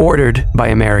 were ordered by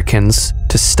Americans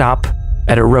to stop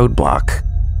at a roadblock.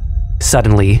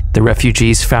 Suddenly, the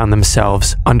refugees found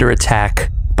themselves under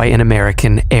attack by an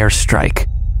American airstrike.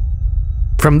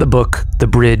 From the book, The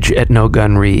Bridge at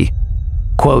No-Gun-Ri,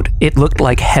 quote, "It looked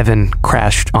like heaven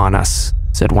crashed on us,"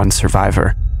 said one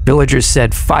survivor. Villagers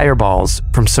said fireballs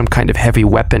from some kind of heavy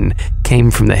weapon came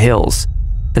from the hills,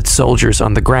 that soldiers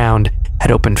on the ground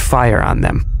had opened fire on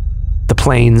them. The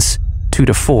planes, 2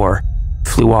 to 4,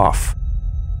 flew off.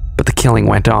 But the killing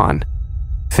went on.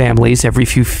 Families every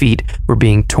few feet were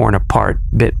being torn apart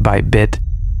bit by bit,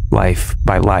 life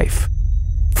by life.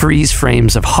 Freeze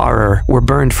frames of horror were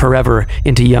burned forever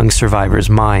into young survivors'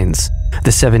 minds.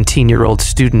 The 17-year-old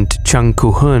student Chung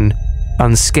Koo-hun,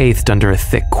 unscathed under a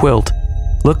thick quilt,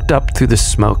 looked up through the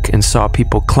smoke and saw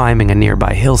people climbing a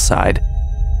nearby hillside,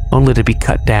 only to be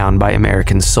cut down by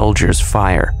American soldiers'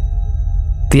 fire.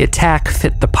 The attack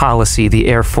fit the policy the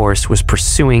Air Force was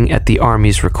pursuing at the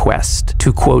Army's request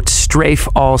to, quote, strafe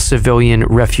all civilian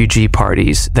refugee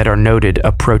parties that are noted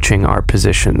approaching our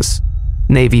positions.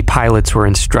 Navy pilots were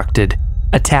instructed,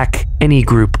 attack any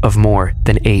group of more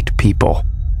than 8 people.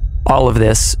 All of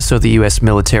this, so the U.S.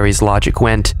 military's logic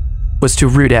went, was to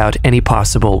root out any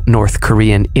possible North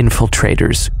Korean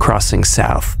infiltrators crossing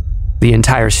south. The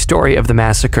entire story of the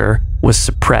massacre was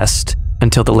suppressed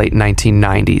until the late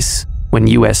 1990s, when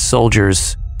U.S.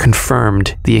 soldiers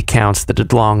confirmed the accounts that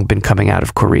had long been coming out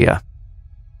of Korea.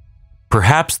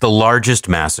 Perhaps the largest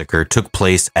massacre took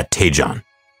place at Daejeon.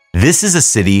 This is a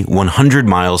city 100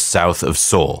 miles south of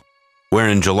Seoul, where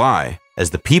in July,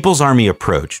 as the People's Army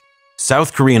approached,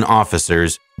 South Korean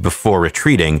officers, before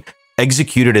retreating,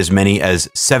 executed as many as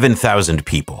 7,000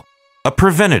 people. A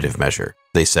preventative measure,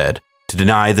 they said, to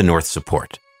deny the North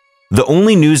support. The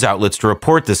only news outlets to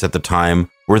report this at the time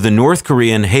were the North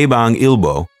Korean Haebang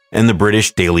Ilbo and the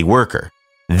British Daily Worker.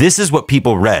 This is what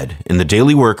people read in the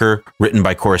Daily Worker, written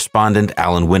by correspondent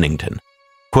Alan Winnington.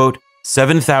 Quote,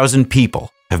 7,000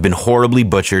 people have been horribly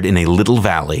butchered in a little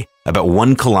valley about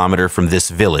 1 kilometer from this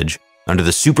village under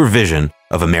the supervision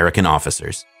of American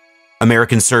officers.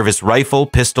 American service rifle,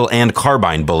 pistol, and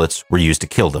carbine bullets were used to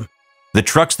kill them. The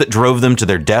trucks that drove them to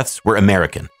their deaths were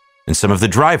American, and some of the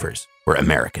drivers were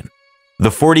American. The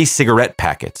 40 cigarette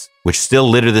packets, which still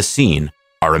litter the scene,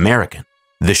 are American.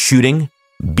 The shooting,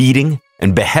 beating,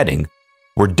 and beheading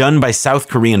were done by South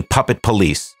Korean puppet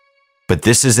police, but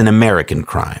this is an American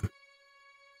crime.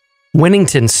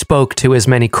 Winnington spoke to as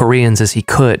many Koreans as he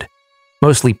could,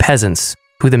 mostly peasants,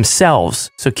 who themselves,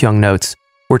 Su-kyoung notes,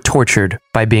 were tortured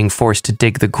by being forced to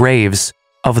dig the graves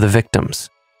of the victims.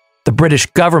 The British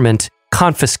government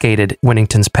confiscated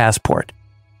Winnington's passport,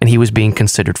 and he was being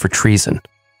considered for treason.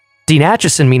 Dean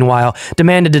Acheson, meanwhile,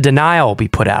 demanded a denial be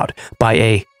put out by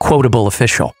a quotable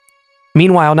official.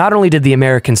 Meanwhile, not only did the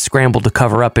Americans scramble to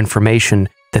cover up information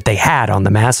that they had on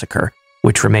the massacre,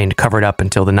 which remained covered up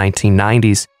until the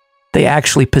 1990s, they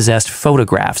actually possessed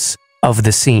photographs of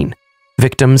the scene,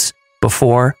 victims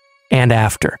before and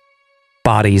after.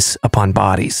 Bodies upon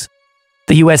bodies.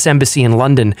 The U.S. Embassy in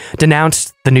London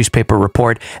denounced the newspaper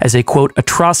report as a, quote,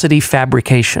 atrocity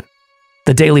fabrication.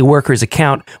 The Daily Worker's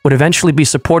account would eventually be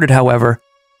supported, however,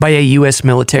 by a U.S.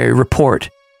 military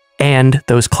report and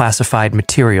those classified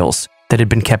materials that had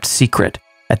been kept secret,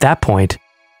 at that point,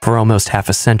 for almost half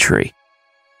a century.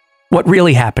 What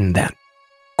really happened then?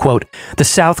 Quote, the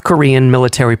South Korean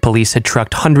military police had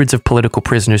trucked hundreds of political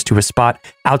prisoners to a spot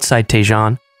outside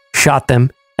Daejeon, shot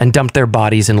them, and dumped their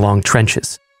bodies in long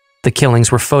trenches. The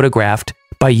killings were photographed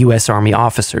by U.S. Army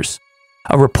officers.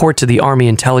 A report to the Army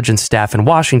intelligence staff in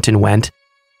Washington went,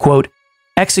 quote,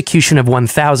 execution of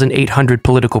 1,800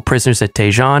 political prisoners at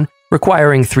Daejeon,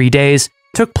 requiring 3 days,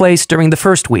 took place during the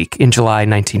first week in July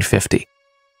 1950.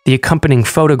 The accompanying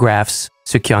photographs,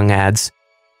 Su-kyoung adds,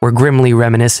 were grimly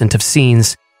reminiscent of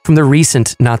scenes from the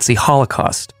recent Nazi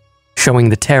Holocaust, showing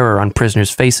the terror on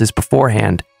prisoners' faces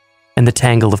beforehand and the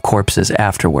tangle of corpses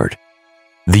afterward.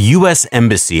 The U.S.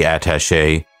 Embassy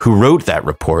attaché who wrote that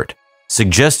report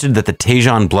suggested that the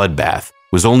Daejeon bloodbath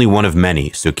was only one of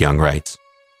many, Su-kyoung writes.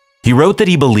 He wrote that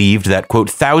he believed that, quote,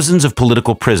 thousands of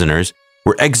political prisoners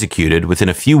were executed within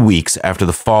a few weeks after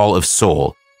the fall of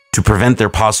Seoul to prevent their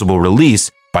possible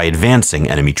release by advancing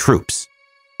enemy troops.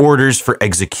 Orders for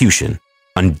execution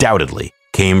undoubtedly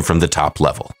came from the top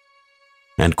level.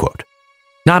 End quote.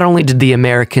 Not only did the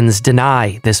Americans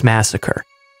deny this massacre,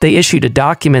 they issued a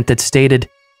document that stated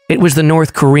it was the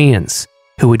North Koreans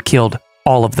who had killed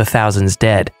all of the thousands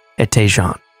dead at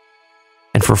Daejeon.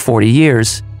 And for 40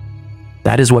 years,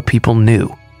 that is what people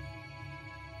knew.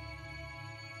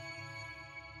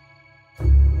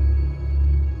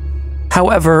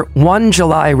 However, one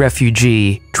July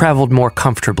refugee traveled more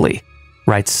comfortably,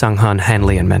 writes Sung-han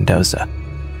Hanley and Mendoza.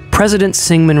 President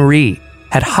Syngman Rhee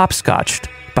had hopscotched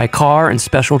by car and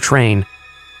special train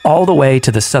all the way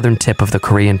to the southern tip of the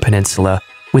Korean peninsula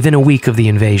within a week of the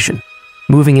invasion,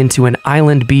 moving into an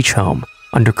island beach home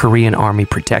under Korean army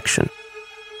protection.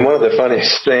 One of the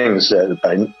funniest things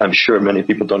that I'm sure many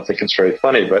people don't think it's very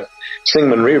funny, but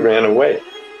Syngman Rhee ran away.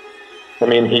 I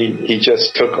mean, he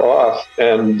just took off,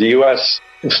 and the U.S.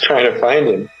 was trying to find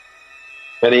him.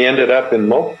 And he ended up in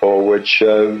Mokpo, which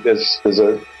is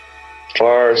a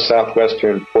far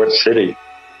southwestern port city.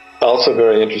 Also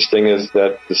very interesting is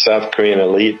that the South Korean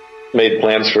elite made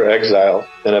plans for exile,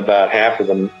 and about half of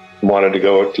them wanted to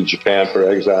go to Japan for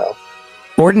exile.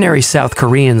 Ordinary South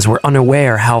Koreans were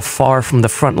unaware how far from the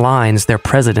front lines their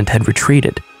president had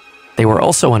retreated. They were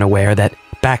also unaware that,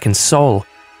 back in Seoul,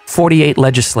 48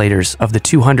 legislators of the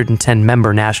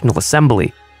 210-member National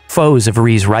Assembly, foes of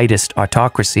Rhee's rightist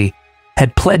autocracy,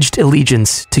 had pledged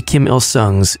allegiance to Kim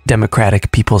Il-sung's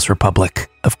Democratic People's Republic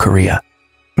of Korea.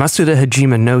 Masuda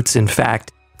Hajimu notes, in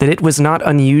fact, that it was not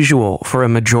unusual for a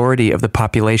majority of the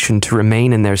population to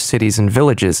remain in their cities and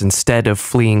villages instead of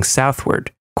fleeing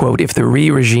southward. Quote, if the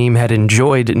Rhee regime had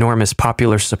enjoyed enormous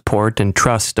popular support and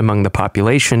trust among the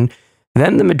population,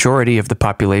 then the majority of the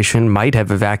population might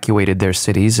have evacuated their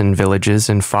cities and villages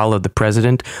and followed the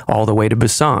president all the way to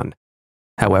Busan.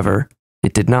 However,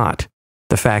 it did not.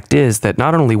 The fact is that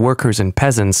not only workers and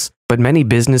peasants, but many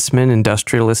businessmen,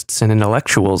 industrialists, and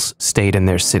intellectuals stayed in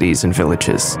their cities and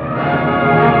villages.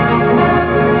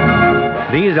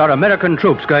 These are American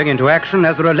troops going into action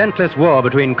as the relentless war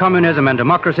between communism and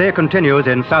democracy continues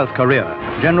in South Korea.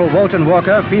 General Walton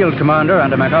Walker, field commander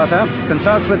under MacArthur,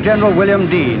 consults with General William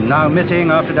Dean, now missing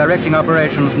after directing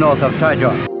operations north of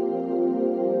Daejeon.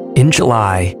 In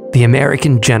July, the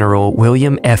American General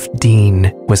William F.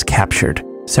 Dean was captured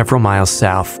several miles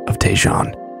south of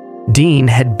Daejeon. Dean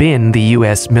had been the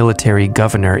U.S. military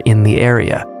governor in the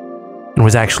area and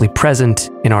was actually present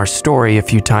in our story a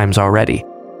few times already.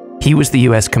 He was the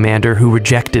U.S. commander who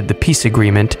rejected the peace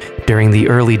agreement during the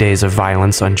early days of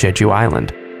violence on Jeju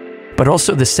Island, but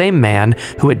also the same man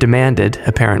who had demanded,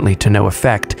 apparently to no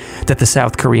effect, that the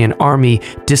South Korean army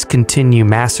discontinue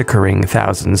massacring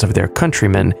thousands of their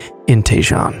countrymen in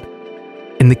Daejeon.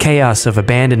 In the chaos of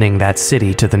abandoning that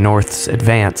city to the North's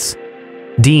advance,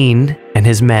 Dean and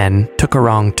his men took a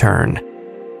wrong turn,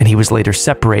 and he was later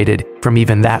separated from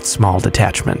even that small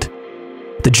detachment.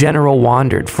 The general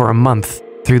wandered for a month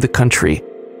through the country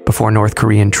before North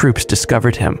Korean troops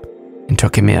discovered him and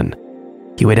took him in.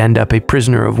 He would end up a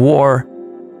prisoner of war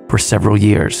for several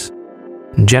years.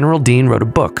 And General Dean wrote a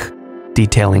book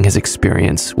detailing his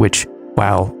experience, which,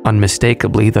 while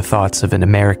unmistakably the thoughts of an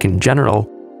American general,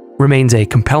 remains a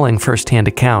compelling first-hand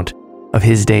account of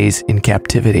his days in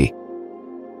captivity.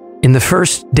 In the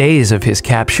first days of his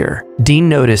capture, Dean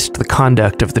noticed the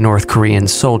conduct of the North Korean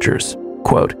soldiers.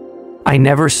 Quote, I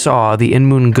never saw the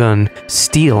Inmun-gun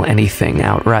steal anything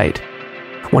outright.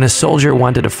 When a soldier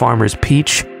wanted a farmer's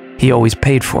peach, he always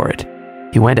paid for it.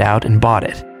 He went out and bought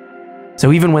it.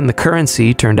 So even when the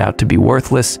currency turned out to be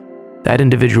worthless, that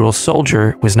individual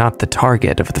soldier was not the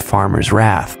target of the farmer's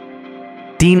wrath.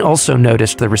 Dean also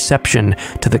noticed the reception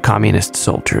to the communist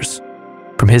soldiers.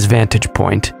 From his vantage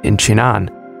point in Chinan,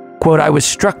 quote, I was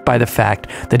struck by the fact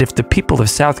that if the people of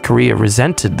South Korea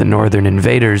resented the northern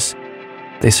invaders,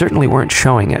 they certainly weren't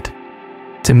showing it.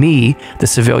 To me, the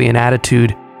civilian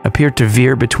attitude appeared to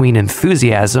veer between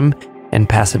enthusiasm and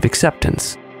passive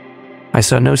acceptance. I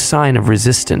saw no sign of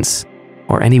resistance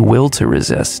or any will to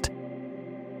resist.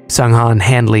 Sung-han,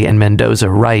 Hanley, and Mendoza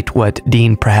write what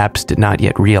Dean perhaps did not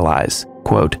yet realize.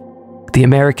 Quote, the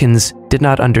Americans did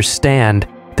not understand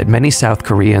that many South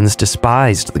Koreans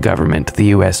despised the government the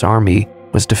U.S. Army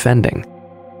was defending.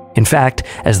 In fact,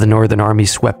 as the Northern Army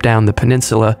swept down the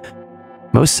peninsula,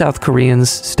 most South Koreans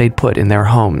stayed put in their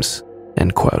homes,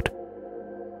 end quote.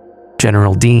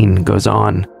 General Dean goes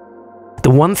on, the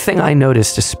one thing I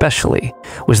noticed especially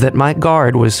was that my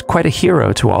guard was quite a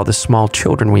hero to all the small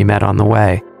children we met on the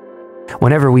way.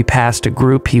 Whenever we passed a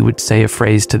group, he would say a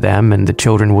phrase to them and the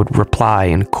children would reply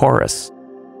in chorus.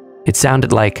 It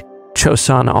sounded like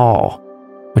Chosun all,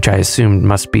 which I assumed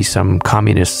must be some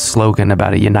communist slogan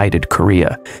about a united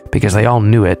Korea, because they all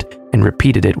knew it and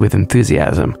repeated it with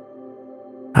enthusiasm.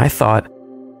 I thought,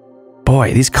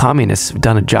 boy, these communists have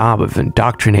done a job of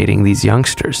indoctrinating these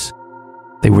youngsters.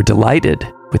 They were delighted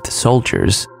with the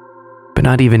soldiers, but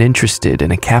not even interested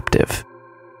in a captive.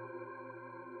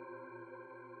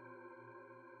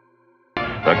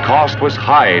 The cost was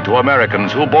high to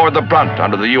Americans who bore the brunt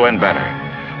under the UN banner.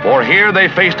 For here they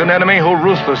faced an enemy who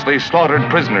ruthlessly slaughtered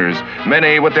prisoners,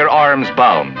 many with their arms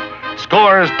bound.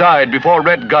 Scores died before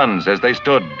red guns as they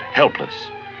stood helpless.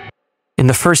 In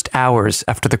the first hours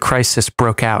after the crisis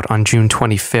broke out on June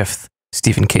 25th,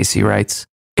 Stephen Casey writes,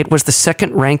 it was the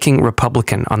second-ranking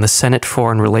Republican on the Senate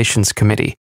Foreign Relations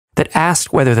Committee that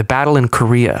asked whether the battle in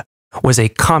Korea was a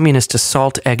communist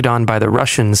assault egged on by the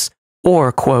Russians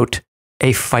or, quote,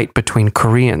 a fight between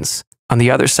Koreans. On the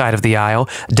other side of the aisle,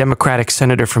 a Democratic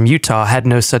senator from Utah had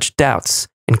no such doubts,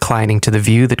 inclining to the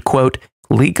view that, quote,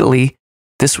 legally,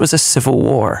 this was a civil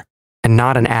war and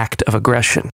not an act of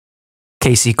aggression.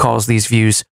 Casey calls these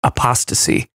views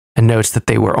apostasy and notes that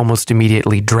they were almost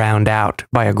immediately drowned out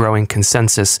by a growing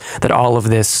consensus that all of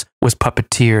this was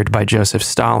puppeteered by Joseph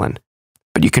Stalin.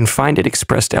 But you can find it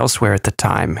expressed elsewhere at the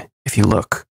time if you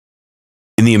look.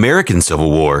 In the American Civil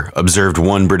War, observed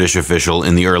one British official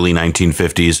in the early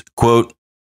 1950s, quote,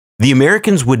 the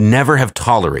Americans would never have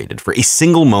tolerated for a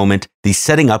single moment the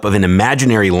setting up of an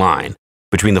imaginary line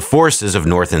between the forces of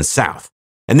North and South.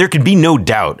 And there could be no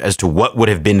doubt as to what would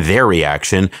have been their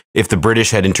reaction if the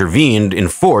British had intervened in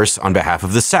force on behalf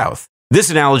of the South. This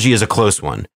analogy is a close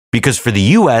one, because for the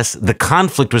U.S., the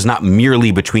conflict was not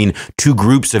merely between two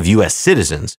groups of U.S.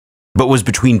 citizens, but was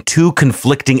between two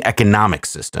conflicting economic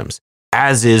systems,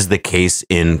 as is the case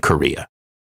in Korea.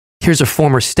 Here's a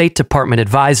former State Department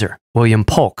advisor, William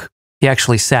Polk. He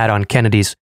actually sat on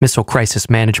Kennedy's Missile Crisis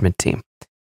Management team.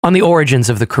 On the origins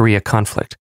of the Korea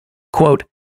conflict, quote,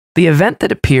 the event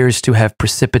that appears to have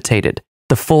precipitated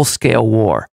the full-scale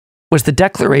war was the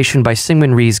declaration by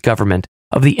Syngman Rhee's government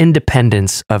of the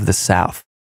independence of the South.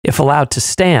 If allowed to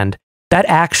stand, that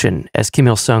action, as Kim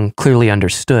Il-sung clearly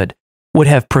understood, would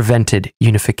have prevented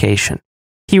unification.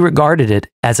 He regarded it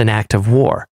as an act of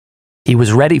war. He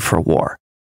was ready for war.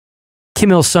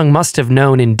 Kim Il-sung must have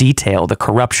known in detail the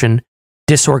corruption,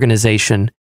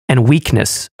 disorganization, and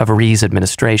weakness of Rhee's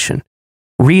administration.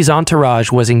 Rhee's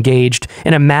entourage was engaged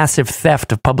in a massive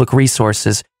theft of public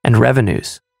resources and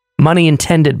revenues. Money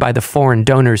intended by the foreign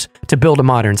donors to build a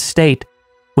modern state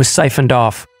was siphoned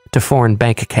off to foreign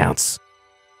bank accounts.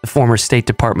 The former State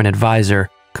Department advisor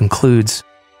concludes,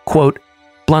 quote,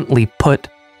 bluntly put,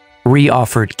 Rhee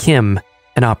offered Kim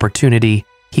an opportunity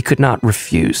he could not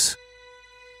refuse.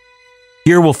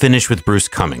 Here we'll finish with Bruce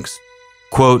Cummings.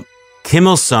 Quote, Kim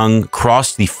Il-sung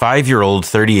crossed the 5-year-old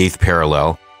 38th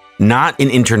parallel, not an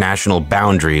international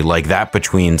boundary like that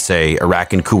between, say,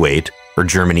 Iraq and Kuwait or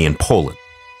Germany and Poland.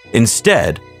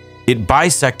 Instead, it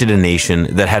bisected a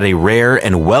nation that had a rare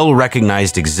and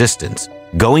well-recognized existence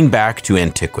going back to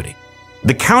antiquity.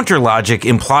 The counter-logic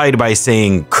implied by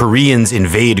saying Koreans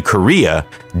invade Korea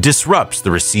disrupts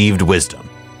the received wisdom.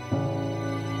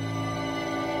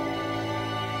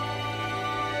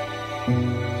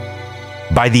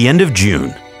 By the end of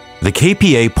June, the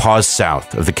KPA paused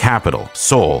south of the capital,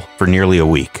 Seoul, for nearly a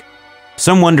week.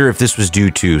 Some wonder if this was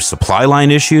due to supply line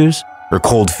issues, or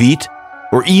cold feet,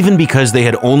 or even because they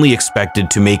had only expected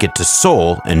to make it to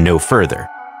Seoul and no further.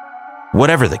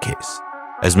 Whatever the case,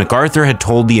 as MacArthur had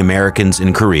told the Americans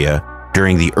in Korea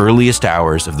during the earliest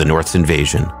hours of the North's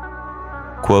invasion,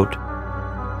 quote,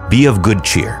 be of good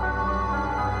cheer.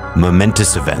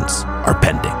 Momentous events are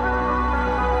pending.